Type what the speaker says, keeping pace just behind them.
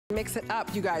Mix it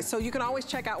up, you guys. So you can always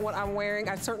check out what I'm wearing.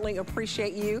 I certainly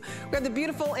appreciate you. We have the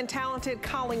beautiful and talented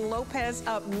Colleen Lopez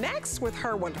up next with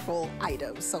her wonderful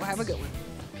items. So have a good one.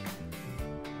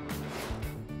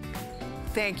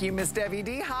 Thank you, Miss Debbie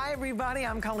D. Hi, everybody.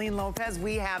 I'm Colleen Lopez.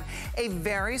 We have a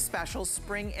very special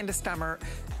spring into spring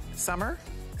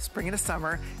into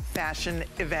summer fashion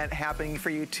event happening for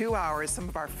you. 2 hours, some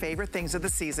of our favorite things of the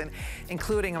season,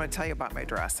 including, I'm gonna tell you about my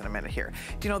dress in a minute here.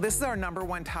 Do you know this is our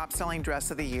 #1 top selling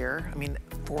dress of the year? I mean,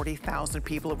 40,000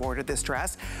 people have ordered this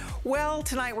dress. Well,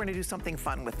 tonight we're gonna do something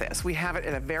fun with this. We have it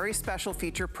at a very special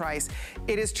feature price.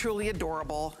 It is truly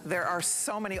adorable. There are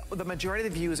so many, the majority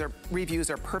of the reviews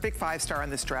are perfect 5-star on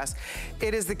this dress.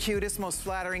 It is the cutest, most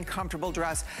flattering, comfortable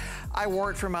dress. I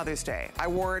wore it for Mother's Day. I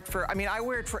wear it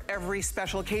for every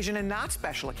special occasion and not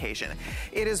special occasion.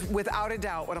 It is without a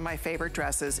doubt one of my favorite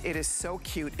dresses. It is so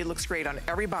cute. It looks great on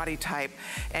every body type.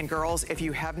 And girls, if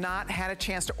you have not had a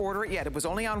chance to order it yet, it was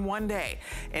only on one day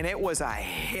and it was a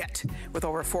hit with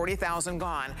over 40,000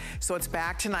 gone. So it's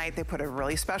back tonight. They put a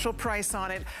really special price on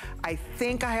it. I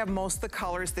think I have most of the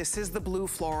colors. This is the blue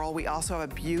floral. We also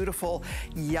have a beautiful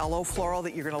yellow floral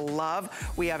that you're gonna love.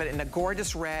 We have it in a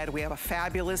gorgeous red. We have a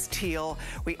fabulous teal.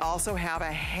 We also have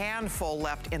a handful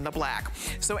left in the black.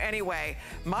 So anyway,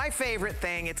 my favorite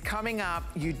thing, it's coming up.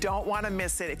 You don't want to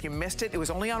miss it. If you missed it, it was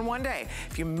only on one day.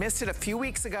 If you missed it a few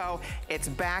weeks ago, it's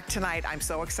back tonight. I'm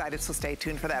so excited, so stay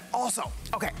tuned for that. Also,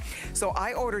 okay, so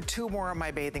I ordered 2 more of my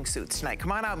bathing suits tonight.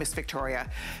 Come on out, Miss Victoria,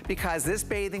 because this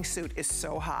bathing suit is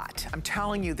so hot. I'm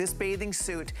telling you, this bathing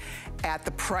suit at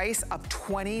the price of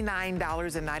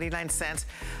 $29.99,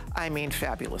 I mean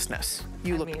fabulousness.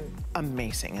 You look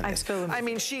amazing in this. I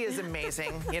mean, she is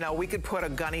amazing. You know, we could put a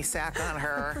gunny sack on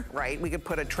her, right? We could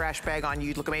put a trash bag on you.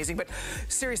 You'd look amazing. But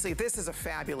seriously, this is a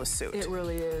fabulous suit. It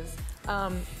really is.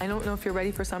 I don't know if you're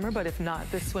ready for summer, but if not,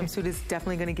 this swimsuit is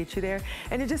definitely going to get you there.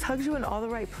 And it just hugs you in all the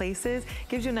right places,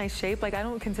 gives you a nice shape. Like, I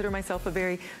don't consider myself a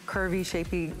very curvy,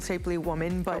 shapely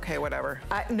woman, but... Okay, whatever.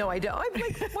 No, I don't. I'm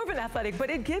like more of an athletic, but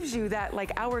it gives you that,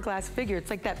 like, hourglass figure. It's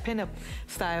like that pinup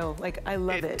style. Like, I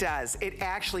love it. It does. It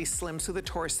actually slims through the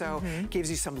torso, gives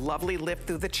you some lovely lift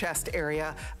through the chest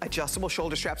area, adjustable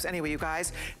shoulder straps. Anyway, you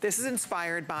guys, this is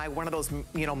inspired by one of those,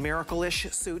 you know,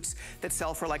 miracle-ish suits that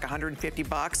sell for like 150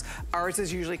 bucks. Ours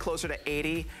is usually closer to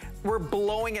 80. We're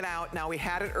blowing it out. Now, we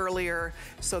had it earlier,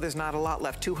 so there's not a lot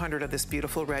left. 200 of this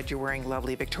beautiful red you're wearing,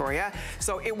 lovely Victoria.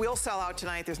 So it will sell out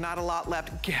tonight. There's not a lot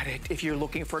left. Get it if you're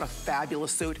looking for a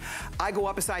fabulous suit. I go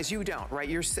up a size, you don't, right?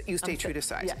 You stay true to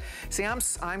size. Yeah. See,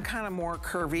 I'm kind of more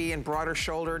curvy and broader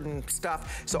shouldered and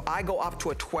stuff, so I go up to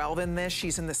a 12 in this.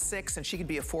 She's in the 6, and she could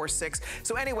be a 4-6.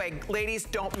 So anyway, ladies,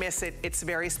 don't miss it. It's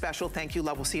very special. Thank you,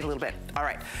 love. We'll see you in a little bit. All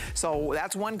right, so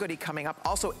that's one goodie coming up.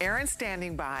 Also, Erin's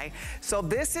standing by. So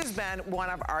this has been one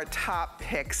of our top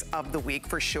picks of the week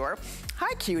for sure.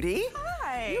 Hi, cutie.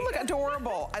 Hi. You look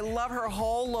adorable. I love her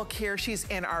whole look here. She's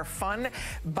in our fun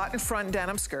button front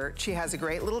denim skirt. She has a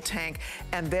great little tank,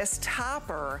 and this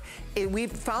topper,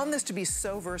 we've found this to be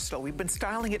so versatile. We've been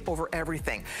styling it over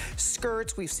everything.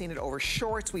 Skirts, we've seen it over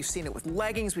shorts, we've seen it with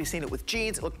leggings, we've seen it with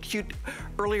jeans. It looked cute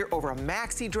earlier over a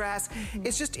maxi dress.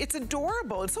 It's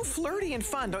adorable. It's so flirty and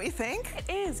fun, don't you think?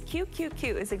 It is. Cute, cute,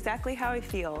 cute is exactly how I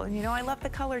feel. And you know, I love the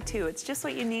color too. It's just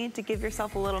what you need to give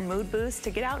yourself a little mood boost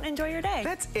to get out and enjoy your day.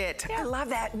 That's it. Yeah. I love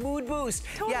that mood boost.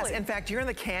 Totally. Yes, in fact, you're in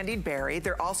the candied berry.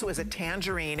 There also is a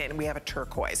tangerine, and we have a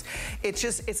turquoise.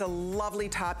 It's a lovely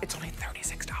top. It's only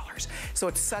 $36. So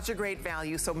it's such a great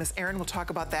value. So Miss Erin will talk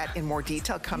about that in more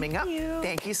detail coming up.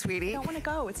 Thank you, sweetie. I don't want to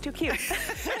go. It's too cute.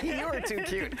 You are too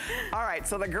cute. All right,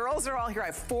 so the girls are all here. I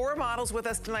have 4 models with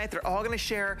us tonight. They're all going to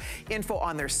share info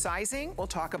on their sizing. We'll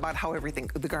talk about how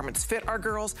the garments fit our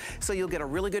girls, so you'll get a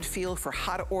really good feel for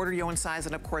how to order your own size.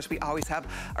 And of course, we always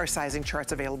have our sizing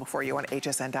charts available for you on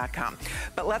hsn.com.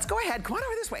 But let's go ahead. Come on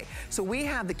over this way. So we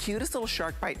have the cutest little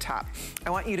shark bite top. I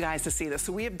want you guys to see this.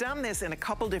 So we have done this in a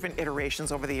couple different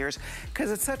iterations over the years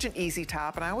because it's such an easy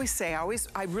top. And I always say,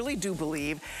 I really do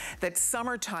believe that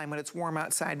summertime, when it's warm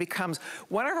outside, becomes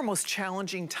one of our most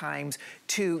challenging times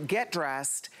to get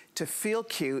dressed, to feel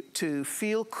cute, to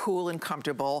feel cool and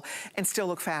comfortable, and still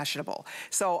look fashionable.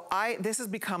 So this has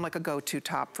become like a go-to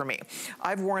top for me.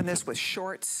 I've worn this with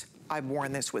shorts. I've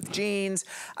worn this with jeans.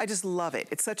 I just love it.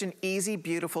 It's such an easy,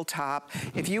 beautiful top.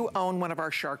 If you own one of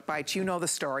our shark bites, you know the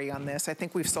story on this. I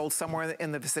think we've sold somewhere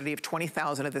in the vicinity of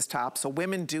 20,000 of this top, so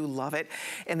women do love it,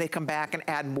 and they come back and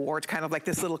add more. It's kind of like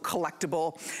this little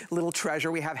collectible little treasure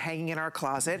we have hanging in our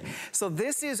closet. So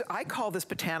this is, I call this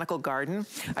Botanical Garden.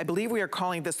 I believe we are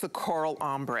calling this the Coral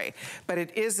Ombre, but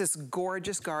it is this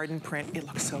gorgeous garden print. It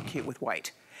looks so cute with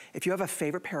white. if you have a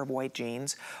favorite pair of white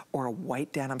jeans or a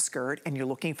white denim skirt and you're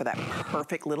looking for that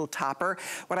perfect little topper,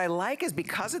 what I like is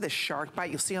because of the shark bite,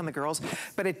 you'll see on the girls,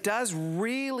 but it does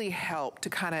really help to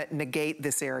kind of negate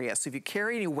this area. So if you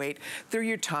carry any weight through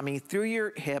your tummy, through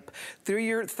your hip, through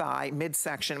your thigh,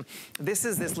 midsection, this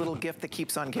is this little gift that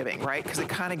keeps on giving, right? Because it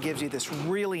kind of gives you this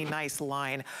really nice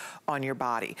line on your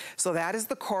body. So that is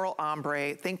the coral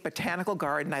ombre. Think botanical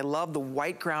garden. I love the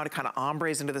white ground. It kind of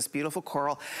ombres into this beautiful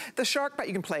coral. The shark bite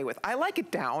you can play with. I like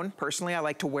it down. Personally, I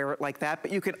like to wear it like that,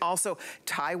 but you can also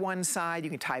tie one side. You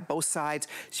can tie both sides,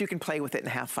 so you can play with it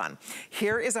and have fun.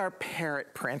 Here is our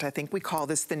parrot print. I think we call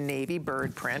this the navy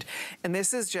bird print, and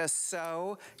this is just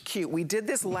so cute. We did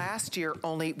this last year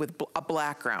only with a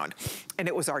black ground, and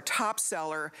it was our top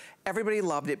seller. Everybody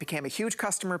loved it, became a huge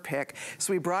customer pick.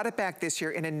 So we brought it back this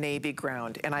year in a navy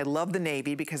ground. And I love the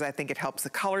navy because I think it helps the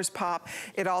colors pop.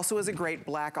 It also is a great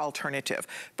black alternative.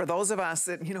 For those of us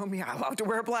that, you know me, I love to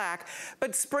wear black,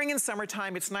 but spring and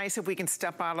summertime, it's nice if we can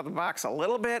step out of the box a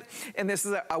little bit. And this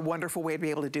is a wonderful way to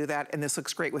be able to do that. And this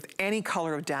looks great with any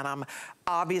color of denim,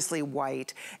 obviously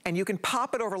white. And you can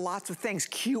pop it over lots of things.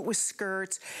 Cute with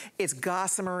skirts. It's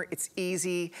gossamer. It's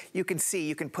easy. You can see,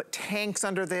 you can put tanks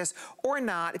under this or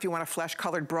not. If you want a flesh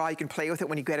colored bra, you can play with it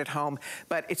when you get it home,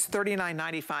 but it's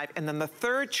 $39.95. And then the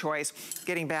third choice,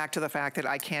 getting back to the fact that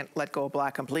I can't let go of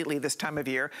black completely this time of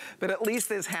year, but at least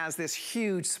this has this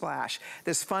huge splash,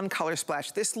 this fun color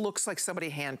splash. This looks like somebody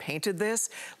hand painted this.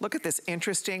 Look at this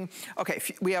interesting. Okay,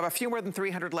 we have a few more than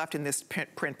 300 left in this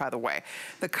print, by the way.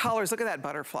 The colors, look at that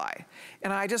butterfly.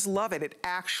 And I just love it. It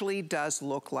actually does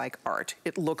look like art.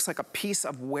 It looks like a piece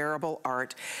of wearable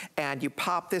art. And you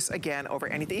pop this again over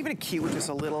anything, even a cute with just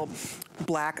a little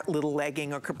black little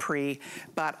legging or capri,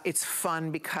 but it's fun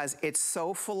because it's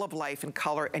so full of life and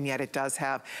color, and yet it does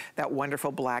have that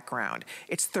wonderful black ground.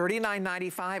 It's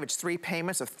 $39.95. It's 3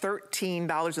 payments of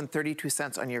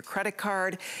 $13.32 on your credit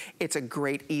card. It's a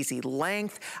great easy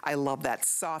length. I love that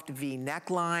soft V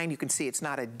neckline. You can see it's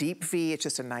not a deep V, it's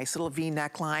just a nice little V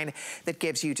neckline that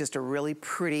gives you just a really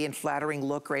pretty and flattering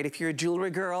look. Great if you're a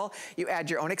jewelry girl, you add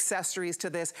your own accessories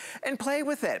to this and play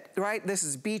with it, right? This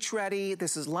is beach ready,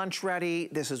 this is lunch ready,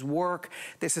 this is work,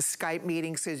 this is Skype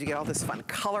meetings, so you get all this fun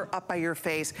color up by your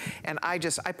face, and I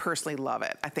personally love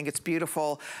it. I think it's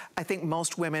beautiful. I think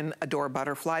most women adore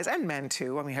butterflies, and men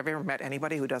too. I mean, have you ever met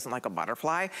anybody who doesn't like a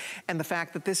butterfly? And the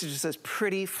fact that this is just this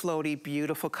pretty, floaty,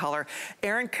 beautiful color.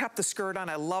 Erin kept the skirt on,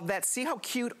 I love that. See how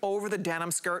cute over the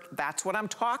denim skirt? That's what I'm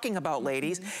talking about,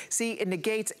 ladies. See, it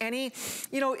negates any,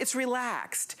 you know, it's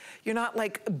relaxed. You're not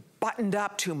like buttoned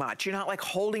up too much. You're not like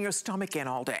holding your stomach in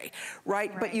all day,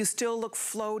 right? But you still look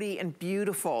floaty and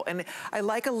beautiful. And I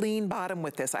like a lean bottom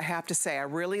with this, I have to say. I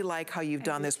really like how you've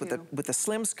done this with a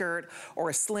slim skirt or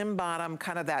a slim bottom,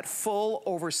 kind of that full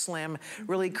over slim,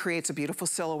 really creates a beautiful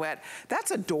silhouette. That's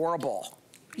adorable.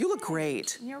 You look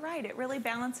great. You're right, it really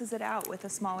balances it out with a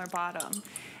smaller bottom.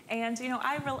 And you know,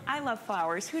 I love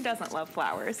flowers. Who doesn't love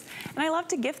flowers? And I love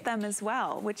to gift them as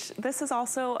well, which this is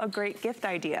also a great gift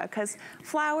idea, because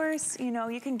flowers, you know,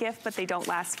 you can gift, but they don't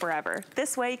last forever.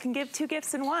 This way you can give 2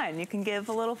 gifts in one. You can give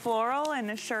a little floral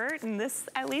and a shirt, and this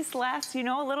at least lasts, you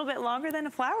know, a little bit longer than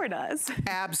a flower does.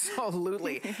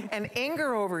 Absolutely. And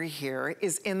Inger over here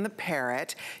is in the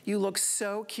parrot. You look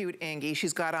so cute, Ingy.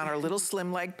 She's got on her little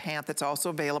slim leg pant that's also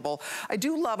available. I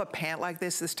do love a pant like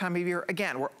this time of year.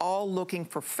 Again, we're all looking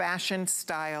for fashion,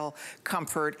 style,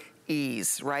 comfort,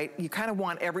 ease, right? You kind of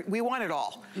want we want it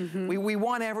all. We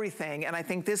want everything, and I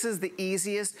think this is the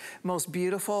easiest, most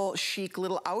beautiful, chic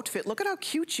little outfit. Look at how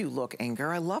cute you look,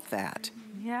 Inger. I love that.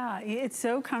 Yeah, it's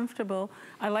so comfortable.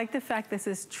 I like the fact this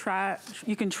is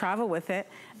you can travel with it,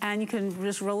 and you can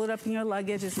just roll it up in your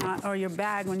luggage, or your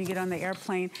bag when you get on the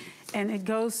airplane. And it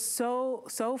goes so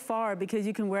far because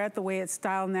you can wear it the way it's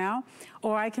styled now,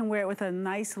 or I can wear it with a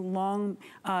nice long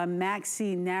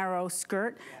maxi narrow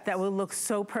skirt that will look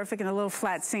so perfect, and a little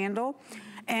flat sandal.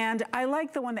 And I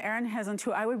like the one that Erin has on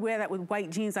too. I would wear that with white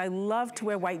jeans. I love to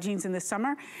wear white jeans in the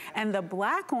summer. And the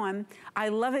black one, I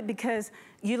love it because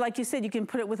like you said, you can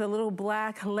put it with a little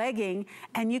black legging,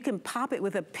 and you can pop it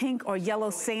with a pink or yellow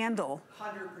sandal.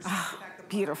 100%.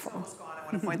 Beautiful.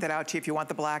 I want to point that out to you. If you want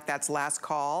the black, that's last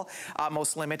call,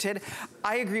 most limited.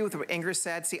 I agree with what Inger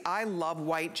said. See, I love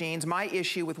white jeans. My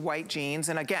issue with white jeans,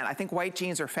 and again, I think white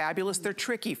jeans are fabulous. They're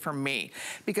tricky for me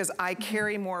because I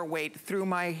carry more weight through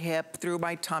my hip, through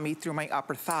my tummy, through my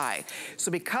upper thigh.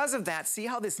 So because of that, see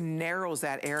how this narrows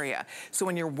that area. So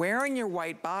when you're wearing your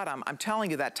white bottom, I'm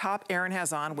telling you, that top Erin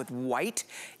has on with white,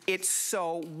 it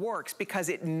so works because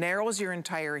it narrows your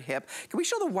entire hip. Can we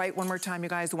show the white one more time, you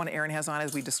guys, the one Erin has on? on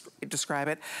as we describe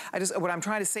it. What I'm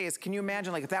trying to say is, can you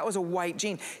imagine, like, if that was a white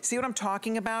jean? See what I'm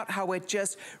talking about? How it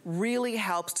just really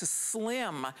helps to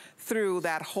slim through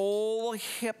that whole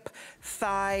hip,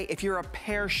 thigh. If you're a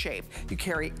pear shape, you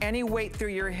carry any weight through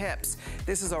your hips,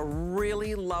 this is a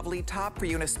really lovely top for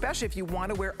you, and especially if you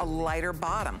want to wear a lighter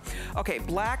bottom. Okay,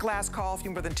 black last call, a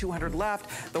few more than 200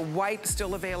 left. The white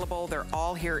still available. They're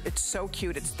all here. It's so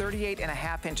cute. It's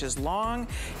 38.5 inches long.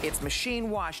 It's machine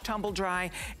wash, tumble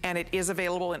dry, and it is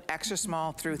available in extra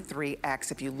small through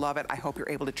 3X. If you love it, I hope you're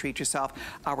able to treat yourself.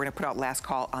 We're gonna put out last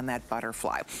call on that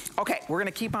butterfly. Okay, we're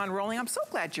gonna keep on rolling. I'm so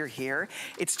glad you're here.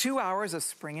 It's 2 hours of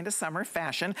spring into summer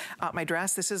fashion. My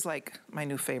dress, this is like my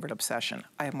new favorite obsession.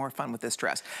 I have more fun with this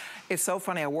dress. It's so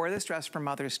funny, I wore this dress for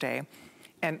Mother's Day,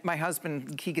 and my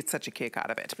husband, he gets such a kick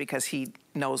out of it because he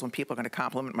knows when people are gonna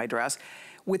compliment my dress.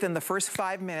 Within the first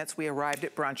 5 minutes, we arrived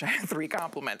at brunch, I had 3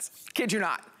 compliments. Kid you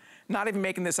not. Not even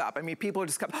making this up. I mean, people are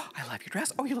just come, oh, I love your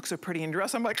dress. Oh, you look so pretty in your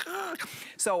dress. I'm like, ah.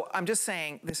 So I'm just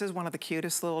saying, this is one of the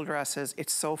cutest little dresses.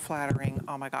 It's so flattering.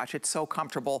 Oh my gosh, it's so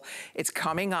comfortable. It's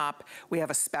coming up. We have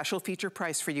a special feature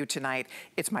price for you tonight.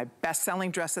 It's my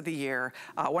best-selling dress of the year.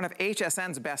 One of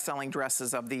HSN's best-selling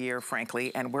dresses of the year,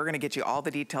 frankly. And we're gonna get you all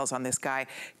the details on this guy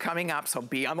coming up, so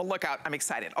be on the lookout. I'm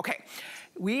excited. Okay,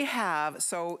 we have,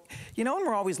 so, you know when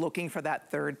we're always looking for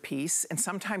that third piece, and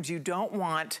sometimes you don't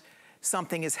want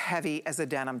something as heavy as a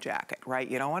denim jacket, right?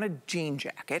 You don't want a jean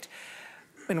jacket.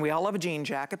 And we all love a jean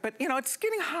jacket, but you know, it's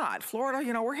getting hot. Florida,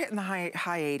 you know, we're hitting the high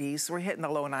 80s, we're hitting the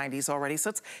low 90s already,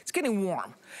 so it's getting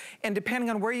warm. And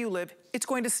depending on where you live, it's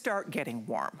going to start getting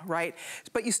warm, right?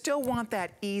 But you still want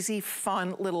that easy,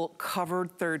 fun, little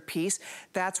covered third piece.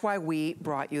 That's why we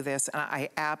brought you this, and I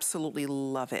absolutely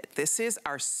love it. This is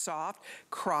our soft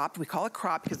cropped. We call it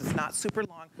cropped because it's not super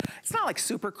long. It's not like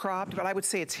super cropped, but I would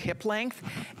say it's hip length,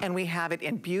 and we have it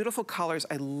in beautiful colors.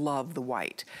 I love the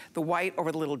white. The white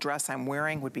over the little dress I'm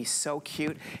wearing would be so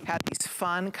cute. Have these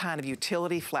fun kind of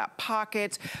utility flat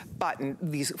pockets, button,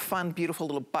 these fun, beautiful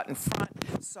little button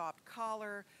front, soft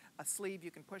collar, a sleeve you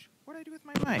can push. What did I do with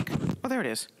my mic? Oh, there it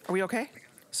is. Are we okay?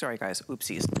 Sorry, guys.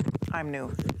 Oopsies. I'm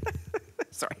new.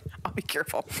 Sorry, I'll be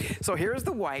careful. So here's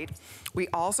the white. We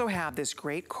also have this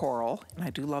great coral, and I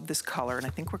do love this color, and I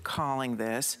think we're calling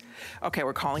this, okay,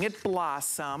 we're calling it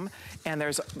Blossom, and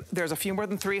there's a few more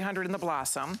than 300 in the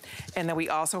Blossom, and then we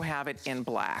also have it in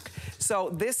black.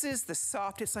 So this is the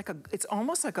soft, it's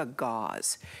almost like a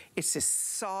gauze. It's this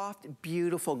soft,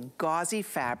 beautiful, gauzy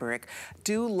fabric.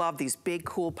 Do love these big,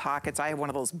 cool pockets. I have one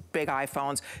of those big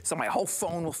iPhones, so my whole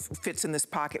phone fits in this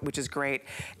pocket, which is great.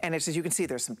 And it's, as you can see,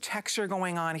 there's some texture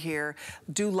going on here.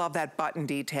 Do love that button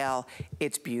detail.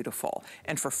 It's beautiful.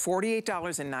 And for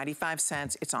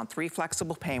 $48.95, it's on 3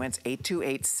 flexible payments,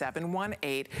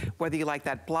 828-718, whether you like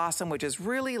that Blossom, which is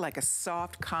really like a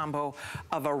soft combo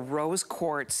of a rose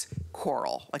quartz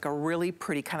coral, like a really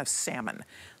pretty kind of salmon,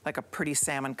 like a pretty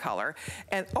salmon color.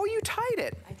 And, oh, you tied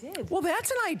it. I did. Well,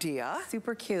 that's an idea.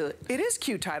 Super cute. It is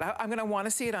cute tied. I'm gonna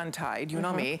wanna see it untied, you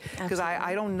know me, because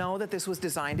I don't know that this was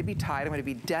designed to be tied. I'm gonna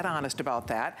be dead honest about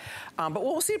that. But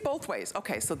we'll see it both ways.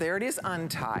 Okay, so there it is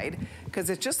untied, because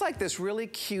it's just like this really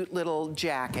cute little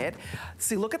jacket.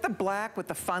 See, look at the black with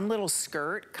the fun little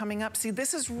skirt coming up. See,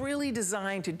 this is really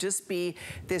designed to just be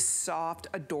this soft,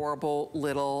 adorable,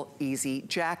 little, easy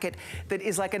jacket that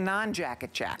is like a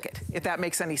non-jacket jacket, if that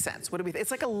makes any sense. What do we think?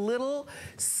 It's like a little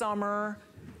summer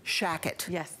shacket.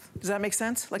 Yes. Does that make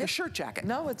sense? Like a shirt jacket.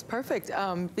 No, it's perfect,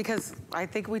 because I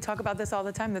think we talk about this all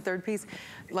the time, the third piece.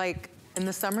 Like, in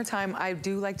the summertime, I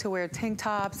do like to wear tank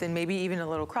tops and maybe even a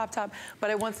little crop top, but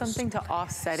I want something to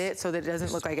offset it so that it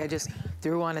doesn't look like I just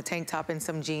threw on a tank top and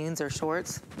some jeans or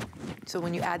shorts. So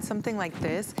when you add something like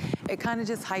this, it kind of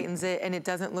just heightens it, and it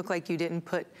doesn't look like you didn't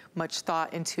put much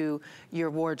thought into your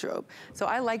wardrobe. So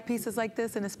I like pieces like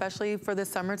this, and especially for the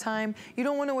summertime, you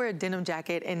don't want to wear a denim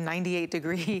jacket in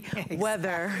 98-degree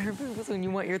weather when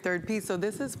you want your third piece. So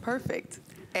this is perfect.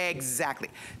 Exactly.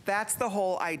 That's the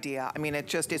whole idea. I mean,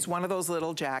 it's one of those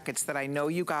little jackets that I know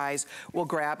you guys will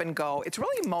grab and go. It's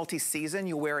really multi-season.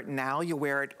 You wear it now, you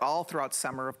wear it all throughout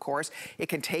summer, of course. It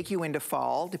can take you into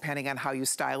fall, depending on how you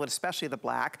style it, especially the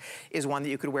black is one that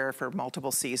you could wear for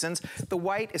multiple seasons. The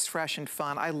white is fresh and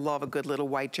fun. I love a good little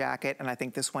white jacket, and I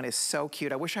think this one is so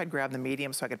cute. I wish I'd grabbed the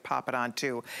medium so I could pop it on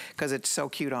too, because it's so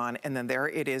cute on. And then there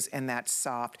it is in that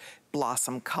soft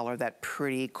Blossom color, that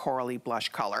pretty corally blush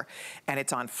color. And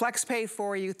it's on FlexPay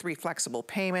for you, 3 flexible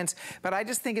payments, but I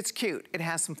just think it's cute. It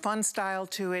has some fun style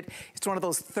to it. It's one of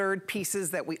those third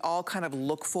pieces that we all kind of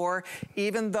look for,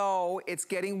 even though it's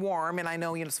getting warm. And I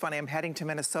know, you know, it's funny, I'm heading to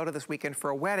Minnesota this weekend for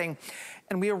a wedding,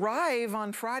 and we arrive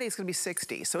on Friday, it's gonna be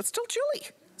 60, so it's still chilly.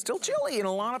 Still chilly in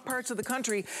a lot of parts of the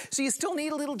country, so you still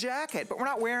need a little jacket, but we're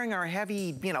not wearing our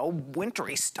heavy, you know,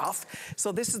 wintry stuff.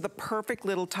 So this is the perfect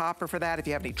little topper for that. If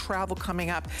you have any travel coming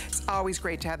up, it's always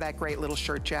great to have that great little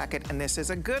shirt jacket, and this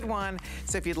is a good one.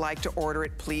 So if you'd like to order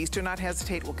it, please do not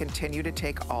hesitate. We'll continue to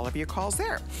take all of your calls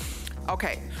there.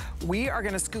 Okay, we are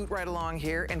gonna scoot right along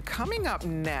here, and coming up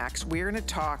next, we're gonna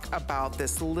talk about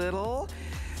this little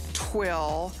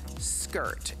twill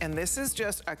skirt. And this is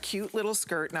just a cute little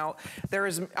skirt. Now, there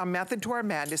is a method to our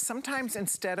madness. Sometimes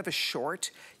instead of a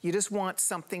short, you just want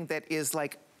something that is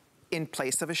like in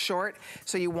place of a short.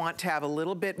 So you want to have a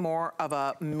little bit more of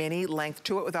a mini length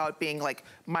to it without being like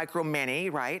micro mini,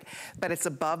 right? But it's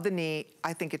above the knee.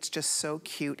 I think it's just so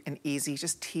cute and easy.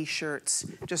 Just t-shirts,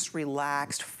 just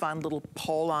relaxed, fun little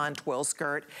pull-on twill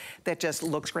skirt that just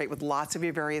looks great with lots of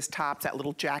your various tops. That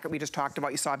little jacket we just talked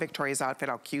about. You saw Victoria's outfit,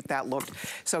 how cute that looked.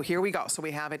 So here we go. So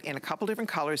we have it in a couple different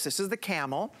colors. This is the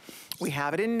camel. We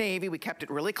have it in navy. We kept it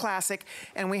really classic.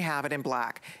 And we have it in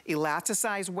black.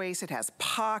 Elasticized waist. It has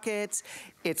pockets.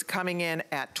 It's coming in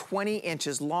at 20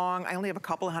 inches long. I only have a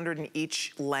couple hundred in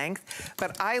each length,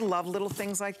 but I love little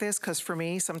things like this because for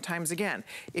me, sometimes again,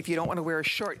 if you don't want to wear a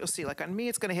short, you'll see like on me,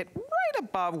 it's going to hit right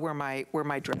above where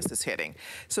my dress is hitting.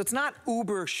 So it's not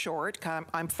uber short.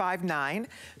 I'm 5'9",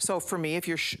 so for me, if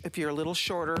you're a little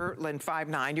shorter than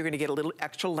 5'9", you're going to get a little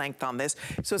extra length on this.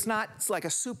 So it's like a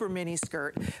super mini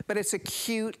skirt, but it's a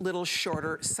cute little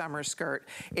shorter summer skirt.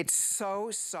 It's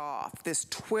so soft. This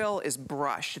twill is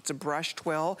brushed. It's a brush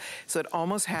twill, so it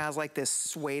almost has like this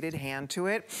suede hand to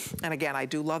it. And again, I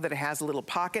do love that it has a little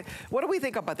pocket. What do we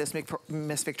think about this,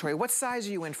 Miss Victoria? What size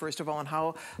are you in, first of all, and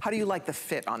how do you like the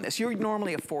fit on this? You're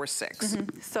normally a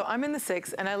 4'6". So I'm in the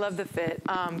 6, and I love the fit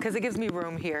because it gives me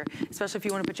room here, especially if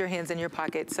you want to put your hands in your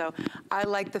pocket. So I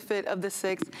like the fit of the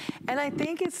 6, and I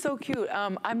think it's so cute.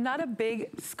 I'm not a big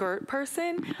skirt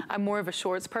person. I'm more of a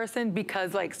shorts person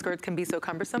because like skirts can be so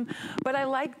cumbersome. But I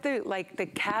like the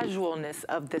casualness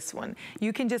of this one.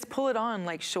 You can just pull it on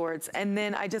like shorts, and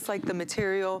then I just like the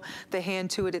material, the hand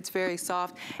to it. It's very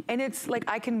soft, and it's like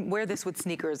I can wear this with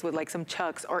sneakers, with like some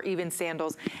Chucks or even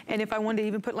sandals. And if I wanted to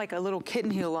even put like a little kitten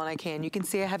heel on, I can. You can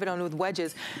see I have it on with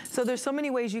wedges. So there's so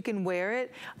many ways you can wear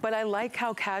it, but I like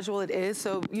how casual it is.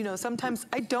 So, you know, sometimes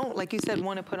I don't, like you said,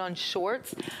 want to put on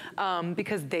shorts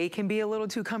because they can be a little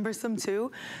too cumbersome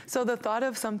too. So the thought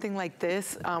of something like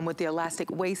this with the elastic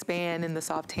waistband and the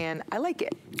soft hand, I like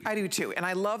it. I do too, and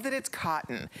I love that it's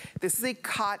cotton. This is a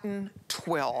cotton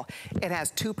twill. It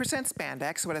has 2%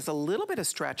 spandex, so it has a little bit of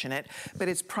stretch in it, but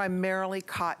it's primarily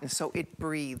cotton, so it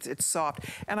breathes, it's soft.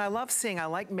 And I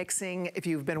like mixing, if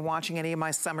you've been watching any of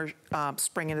my summer,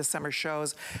 spring into summer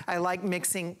shows, I like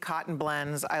mixing cotton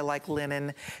blends, I like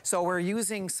linen. So we're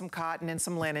using some cotton and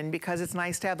some linen because it's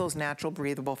nice to have those natural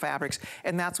breathable fabrics,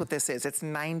 and that's what this is. It's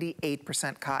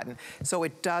 98% cotton, so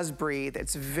it does breathe.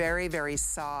 It's very, very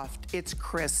soft, it's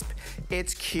crisp,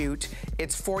 it's cute.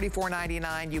 It's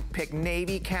 $44.99. You pick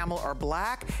navy, camel, or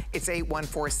black. It's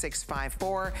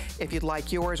 814654. If you'd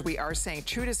like yours, we are saying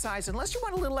true to size. Unless you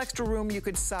want a little extra room, you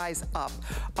could size up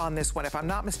on this one. If I'm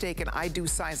not mistaken, I do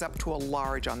size up to a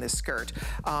large on this skirt.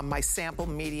 My sample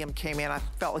medium came in. I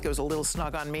felt like it was a little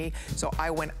snug on me, so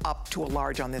I went up to a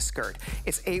large on this skirt.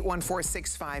 It's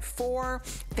 814654.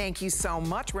 Thank you so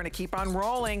much. We're gonna keep on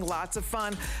rolling. Lots of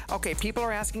fun. Okay, people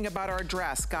are asking about our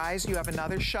dress. Guys, you have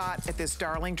another shot at this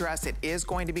darling dress. It is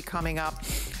going to be coming up.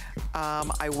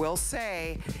 I will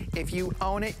say, if you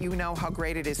own it, you know how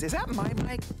great it is. Is that my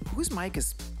mic? Whose mic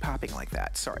is popping like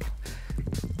that? Sorry.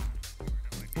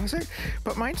 Is it?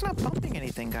 But mine's not bumping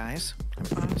anything, guys.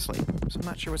 Honestly, so I'm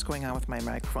not sure what's going on with my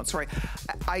microphone. Sorry.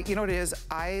 You know what it is?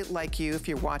 I, like you, if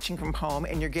you're watching from home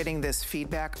and you're getting this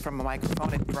feedback from a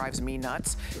microphone, it drives me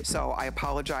nuts. So I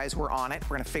apologize. We're on it.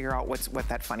 We're going to figure out what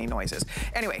that funny noise is.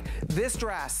 Anyway, this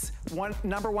dress,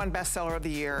 #1 bestseller of the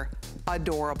year.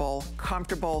 Adorable,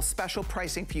 comfortable, special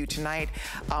pricing for you tonight.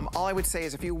 All I would say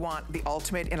is if you want the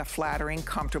ultimate in a flattering,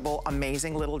 comfortable,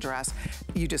 amazing little dress,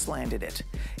 you just landed it.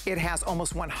 It has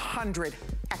almost 100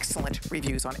 excellent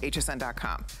reviews on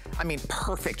hsn.com. I mean,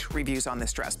 perfect reviews on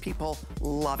this dress. People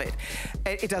love it.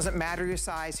 It doesn't matter your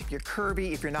size, if you're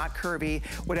curvy, if you're not curvy,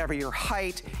 whatever your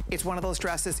height. It's one of those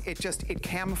dresses, it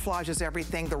camouflages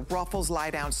everything. The ruffles lie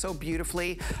down so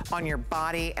beautifully on your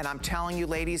body. And I'm telling you,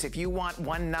 ladies, if you want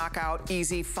one knockout,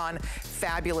 easy, fun,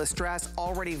 fabulous dress,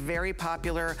 already very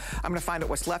popular. I'm gonna find out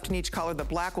what's left in each color. The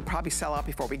black will probably sell out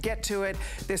before we get to it.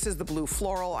 This is the blue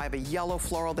floral. I have a yellow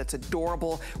floral that's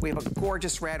adorable. We have a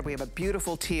gorgeous red. We have a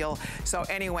beautiful teal. So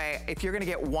anyway, if you're gonna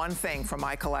get one thing from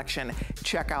my collection,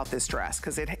 check out this dress,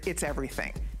 because it's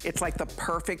everything. It's like the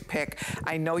perfect pick.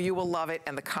 I know you will love it,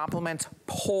 and the compliments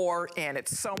pour in.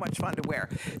 It's so much fun to wear.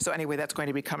 So anyway, that's going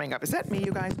to be coming up. Is that me,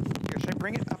 you guys? Here, should I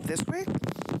bring it up this way?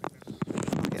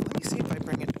 Okay, let me see if I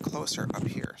bring it closer up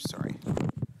here, sorry.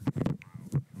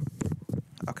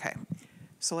 Okay,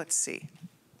 so let's see.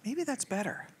 Maybe that's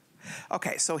better.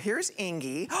 Okay, so here's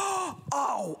Ingy.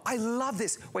 Oh, I love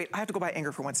this. Wait, I have to go by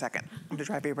Inger for 1 second. I'm gonna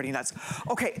drive everybody nuts.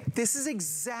 Okay, this is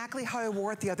exactly how I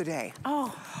wore it the other day.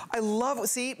 Oh. I love,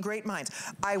 see, great minds.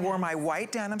 I wore my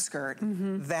white denim skirt,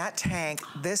 that tank,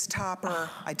 this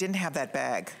topper. I didn't have that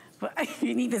bag. But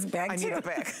you need this bag too. I need the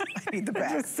bag. I need the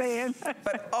bag. I'm just saying.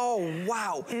 But oh,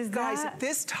 wow. Guys, that...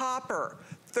 this topper,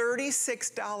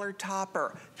 $36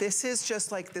 topper. This is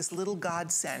just like this little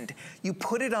godsend. You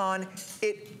put it on,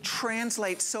 it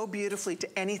translates so beautifully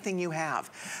to anything you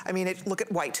have. I mean, look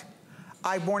at white.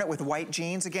 I've worn it with white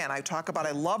jeans. Again, I talk about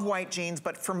I love white jeans,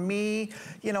 but for me,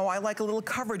 you know, I like a little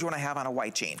coverage when I have on a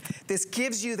white jean. This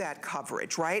gives you that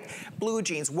coverage, right? Blue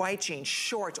jeans, white jeans,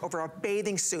 shorts over a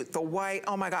bathing suit, the white,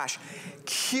 oh my gosh.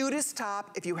 Cutest top.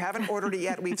 If you haven't ordered it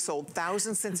yet, we've sold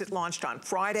thousands since it launched on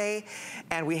Friday,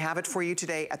 and we have it for you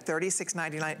today at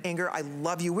 $36.99. Inger, I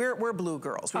love you. We're blue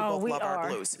girls. We both love our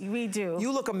blues. We do.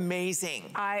 You look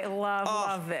amazing. I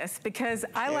love this, because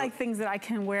I like things that I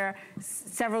can wear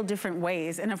several different ways.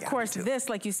 And of course, this,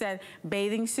 like you said,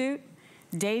 bathing suit,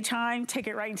 daytime, take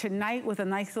it right into night with a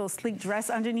nice little sleek dress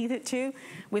underneath it too,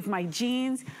 with my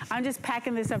jeans. I'm just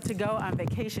packing this up to go on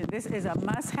vacation. This is a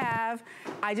must-have.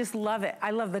 I just love it.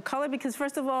 I love the color because,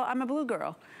 first of all, I'm a blue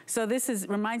girl. So this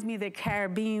reminds me of the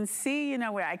Caribbean Sea, you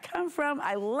know, where I come from.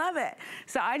 I love it.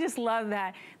 So I just love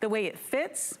that, the way it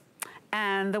fits,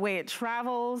 and the way it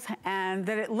travels, and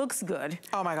that it looks good.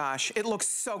 Oh my gosh, it looks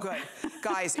so good.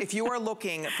 Guys, if you are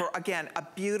looking for, again, a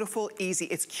beautiful, easy,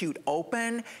 it's cute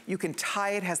open, you can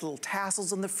tie it, has little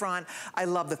tassels in the front. I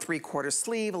love the 3/4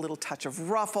 sleeve, a little touch of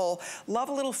ruffle. Love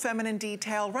a little feminine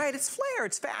detail, right? It's flair,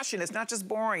 it's fashion, it's not just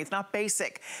boring, it's not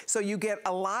basic. So you get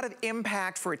a lot of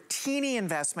impact for a teeny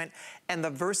investment, and the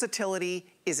versatility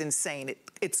is insane.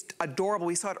 It's adorable.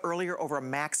 We saw it earlier over a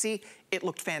maxi. It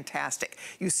looked fantastic.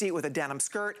 You see it with a denim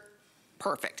skirt.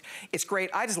 Perfect. It's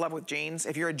great. I just love it with jeans.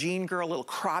 If you're a jean girl, little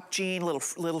crop jean,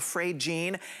 little frayed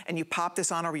jean, and you pop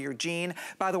this on over your jean.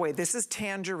 By the way, this is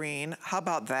tangerine. How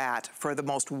about that for the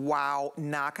most wow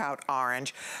knockout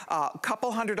orange? A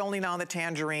couple hundred only now in the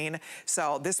tangerine.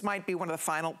 So this might be one of the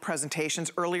final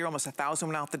presentations. Earlier, almost 1,000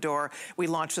 went out the door. We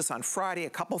launched this on Friday. A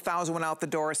couple thousand went out the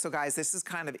door. So guys, this is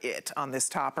kind of it on this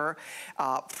topper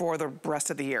for the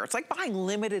rest of the year. It's like buying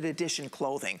limited edition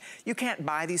clothing. You can't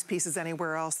buy these pieces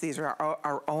anywhere else. These are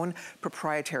our own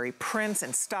proprietary prints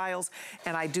and styles,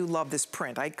 and I do love this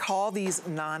print. I call these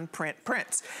non-print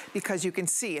prints because you can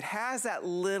see it has that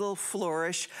little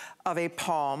flourish of a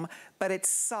palm, but it's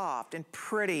soft and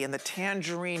pretty, and the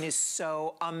tangerine is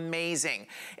so amazing.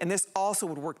 And this also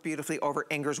would work beautifully over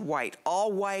Inger's white.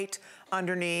 All white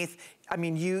underneath. I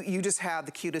mean, you just have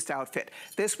the cutest outfit.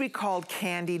 This we called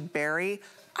Candied Berry.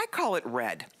 I call it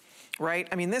red. Right?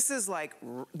 I mean, this is like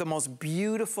the most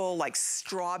beautiful, like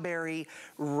strawberry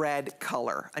red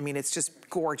color. I mean, it's just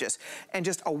gorgeous. And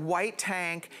just a white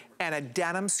tank and a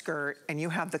denim skirt, and you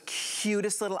have the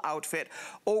cutest little outfit.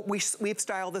 Oh, we've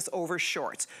styled this over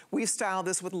shorts. We've styled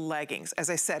this with leggings.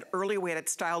 As I said earlier, we had it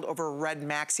styled over a red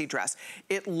maxi dress.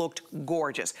 It looked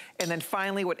gorgeous. And then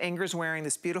finally, what Inger's wearing,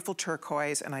 this beautiful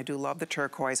turquoise, and I do love the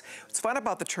turquoise. What's fun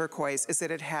about the turquoise is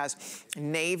that it has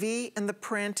navy in the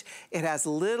print. It has a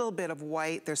little bit of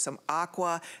white. There's some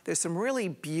aqua. There's some really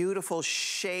beautiful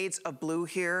shades of blue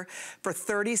here. For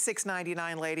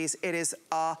 $36.99, ladies, it is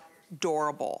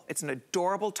adorable. It's an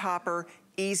adorable topper,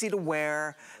 easy to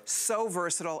wear, so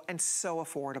versatile, and so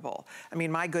affordable. I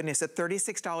mean, my goodness, at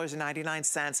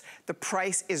 $36.99, the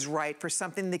price is right for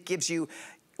something that gives you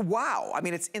wow. I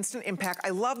mean, it's instant impact.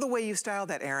 I love the way you styled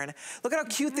that, Erin. Look at how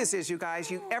cute this is, you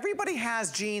guys. Everybody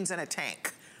has jeans and a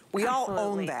tank. We all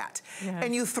own that. Yes.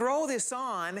 And you throw this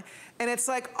on, and it's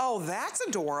like, oh, that's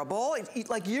adorable.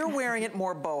 Like you're wearing it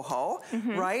more boho,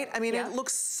 right? I mean, it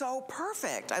looks so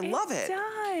perfect. I love it. It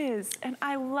does. And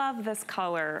I love this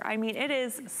color. I mean, it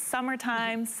is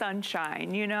summertime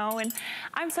sunshine, you know? And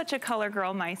I'm such a color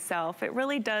girl myself. It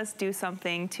really does do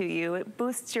something to you. It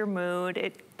boosts your mood.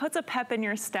 It puts a pep in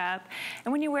your step.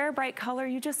 And when you wear a bright color,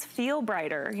 you just feel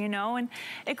brighter, you know? And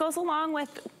it goes along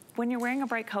with when you're wearing a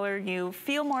bright color, you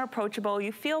feel more approachable,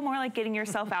 you feel more like getting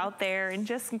yourself out there and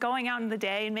just going out in the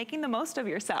day and making the most of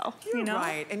yourself, you know?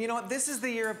 Right, and you know what, this is the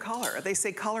year of color. They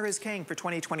say color is king for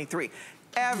 2023.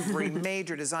 Every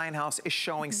major design house is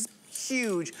showing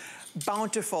huge,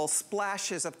 bountiful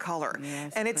splashes of color.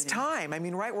 Yes, and it's time. I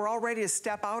mean, right, we're all ready to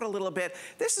step out a little bit.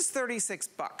 This is 36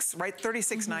 bucks, right?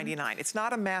 $36.99. It's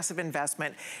not a massive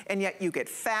investment, and yet you get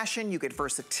fashion, you get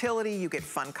versatility, you get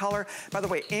fun color. By the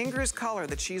way, Ingrid's color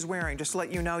that she's wearing, just to let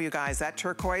you know, you guys, that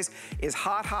turquoise is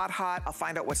hot, hot, hot. I'll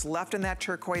find out what's left in that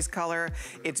turquoise color.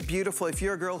 It's beautiful. If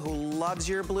you're a girl who loves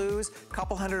your blues, a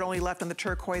couple hundred only left in the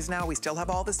turquoise now. We still have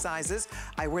all the sizes.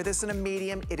 I wear this in a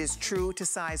medium. It is true to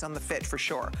size on the fit for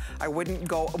sure. I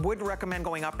wouldn't recommend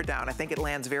going up or down. I think it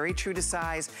lands very true to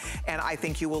size, and I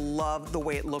think you will love the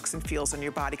way it looks and feels on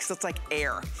your body, because it's like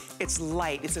air. It's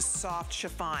light, it's a soft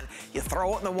chiffon. You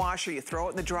throw it in the washer, you throw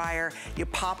it in the dryer, you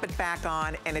pop it back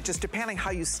on, and it just, depending how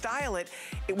you style it,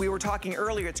 we were talking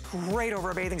earlier, it's great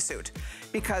over a bathing suit.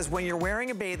 Because when you're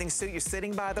wearing a bathing suit, you're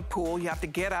sitting by the pool, you have to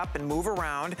get up and move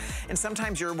around, and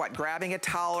sometimes you're, grabbing a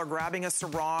towel or grabbing a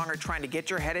sarong or trying to get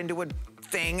your head into a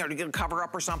thing or to get a cover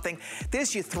up or something.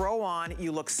 This you throw on,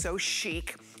 you look so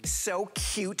chic, so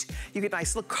cute. You get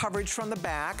nice little coverage from the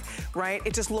back, right?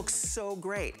 It just looks so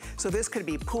great. So this could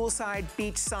be poolside,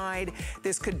 beachside.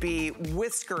 This could be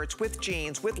with skirts, with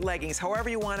jeans, with leggings, however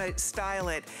you want to style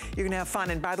it, you're gonna have fun.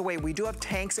 And by the way, we do have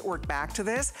tanks that work back to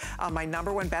this. My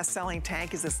 #1 best-selling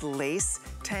tank is this lace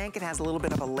tank. It has a little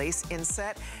bit of a lace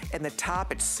inset. In the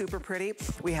top, it's super pretty.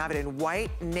 We have it in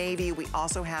white, navy. We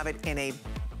also have it in a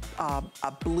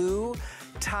blue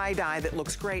tie-dye that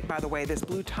looks great. By the way, this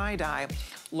blue tie-dye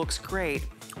looks great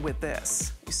with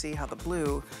this. You see how the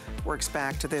blue works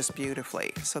back to this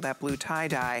beautifully. So that blue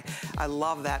tie-dye, I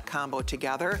love that combo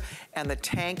together. And the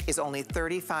tank is only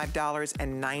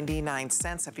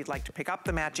 $35.99. If you'd like to pick up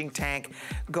the matching tank,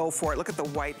 go for it. Look at the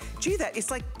white. Gee, it's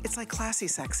like classy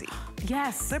sexy.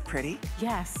 Yes. Isn't that pretty?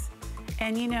 Yes.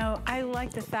 And you know, I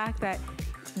like the fact that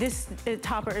this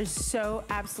topper is so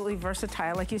absolutely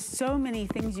versatile. Like, there's so many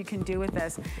things you can do with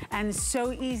this, and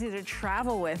so easy to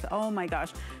travel with. Oh my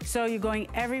gosh. So you're going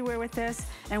everywhere with this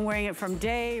and wearing it from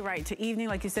day right to evening,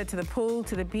 like you said, to the pool,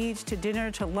 to the beach, to dinner,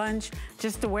 to lunch,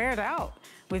 just to wear it out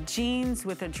with jeans,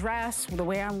 with a dress, the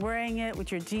way I'm wearing it,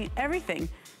 with your jeans, everything.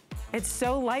 It's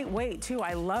so lightweight too.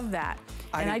 I love that.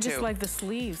 I just like the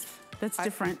sleeves. That's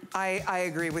different. I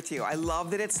agree with you. I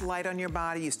love that it's light on your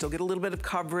body. You still get a little bit of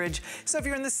coverage. So if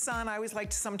you're in the sun, I always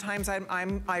like to, sometimes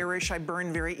I'm Irish, I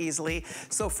burn very easily.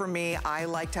 So for me, I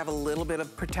like to have a little bit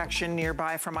of protection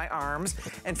nearby for my arms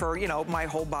and for, you know, my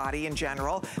whole body in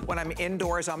general. When I'm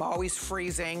indoors, I'm always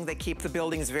freezing. They keep the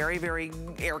buildings very, very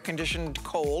air conditioned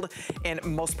cold in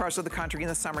most parts of the country in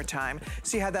the summertime.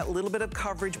 So you have that little bit of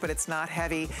coverage, but it's not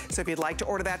heavy. So if you'd like to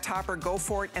order that topper, go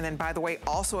for it. And then, by the way,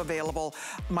 also available,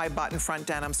 my button front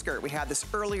denim skirt. We had this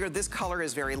earlier. This color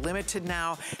is very limited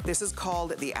now. This is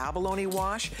called the abalone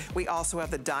wash. We also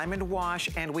have the diamond wash,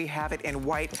 and we have it in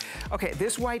white. Okay,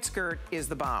 this white skirt is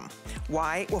the bomb.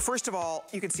 Why? Well, first of all,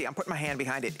 you can see I'm putting my hand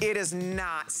behind it. It is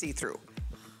not see-through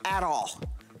at all.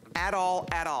 At all,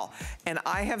 at all. And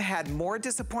I have had more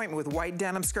disappointment with white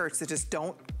denim skirts that just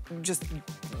don't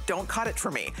cut it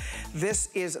for me. This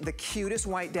is the cutest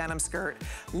white denim skirt.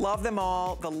 Love them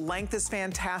all. The length is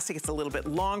fantastic. It's a little bit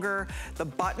longer. The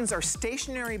buttons are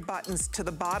stationary buttons to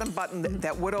the bottom button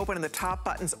that would open, and the top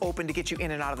buttons open to get you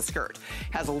in and out of the skirt.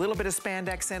 Has a little bit of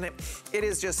spandex in it. It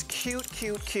is just cute,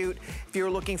 cute, cute. If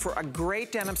you're looking for a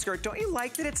great denim skirt, don't you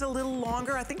like that it's a little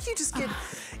longer? I think you just get,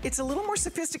 it's a little more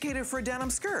sophisticated for a denim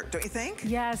skirt, don't you think?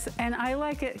 Yes, and I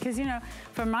like it because, you know,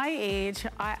 for my age,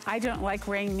 I don't like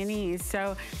wearing minis.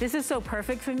 So this is so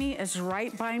perfect for me. It's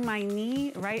right by my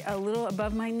knee, right a little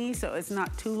above my knee, so it's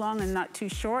not too long and not too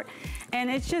short. And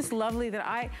it's just lovely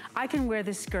that I can wear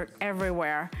this skirt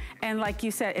everywhere. And like you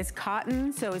said, it's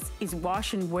cotton, so it's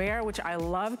wash and wear, which I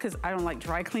love because I don't like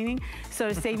dry cleaning. So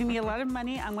it's saving me a lot of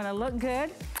money. I'm gonna look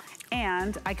good,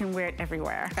 and I can wear it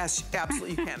everywhere. Yes,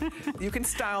 absolutely you can. You can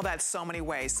style that so many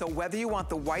ways. So whether you want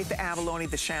the white, the abalone,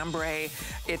 the chambray,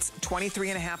 it's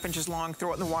 23.5 inches long,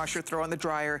 throw it in the washer, throw it in the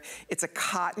dryer. It's a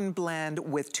cotton blend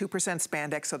with 2%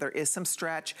 spandex, so there is some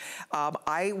stretch.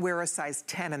 I wear a size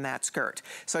 10 in that skirt.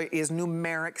 So it is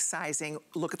numeric sizing.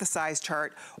 Look at the size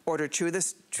chart, order true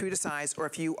to size, or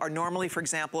if you are normally, for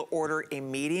example, order a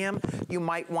medium, you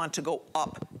might want to go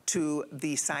up to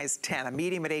the size 10. A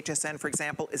medium at HSN, for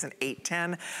example, is an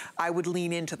 810. I would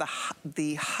lean into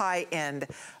the high end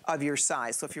of your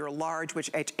size. So if you're a large,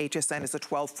 which HSN is a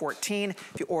 12-14,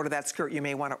 if you order that skirt, you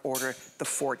may want to order the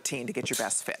 14 to get your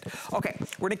best fit. Okay,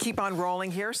 we're gonna keep on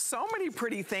rolling here. So many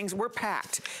pretty things. We're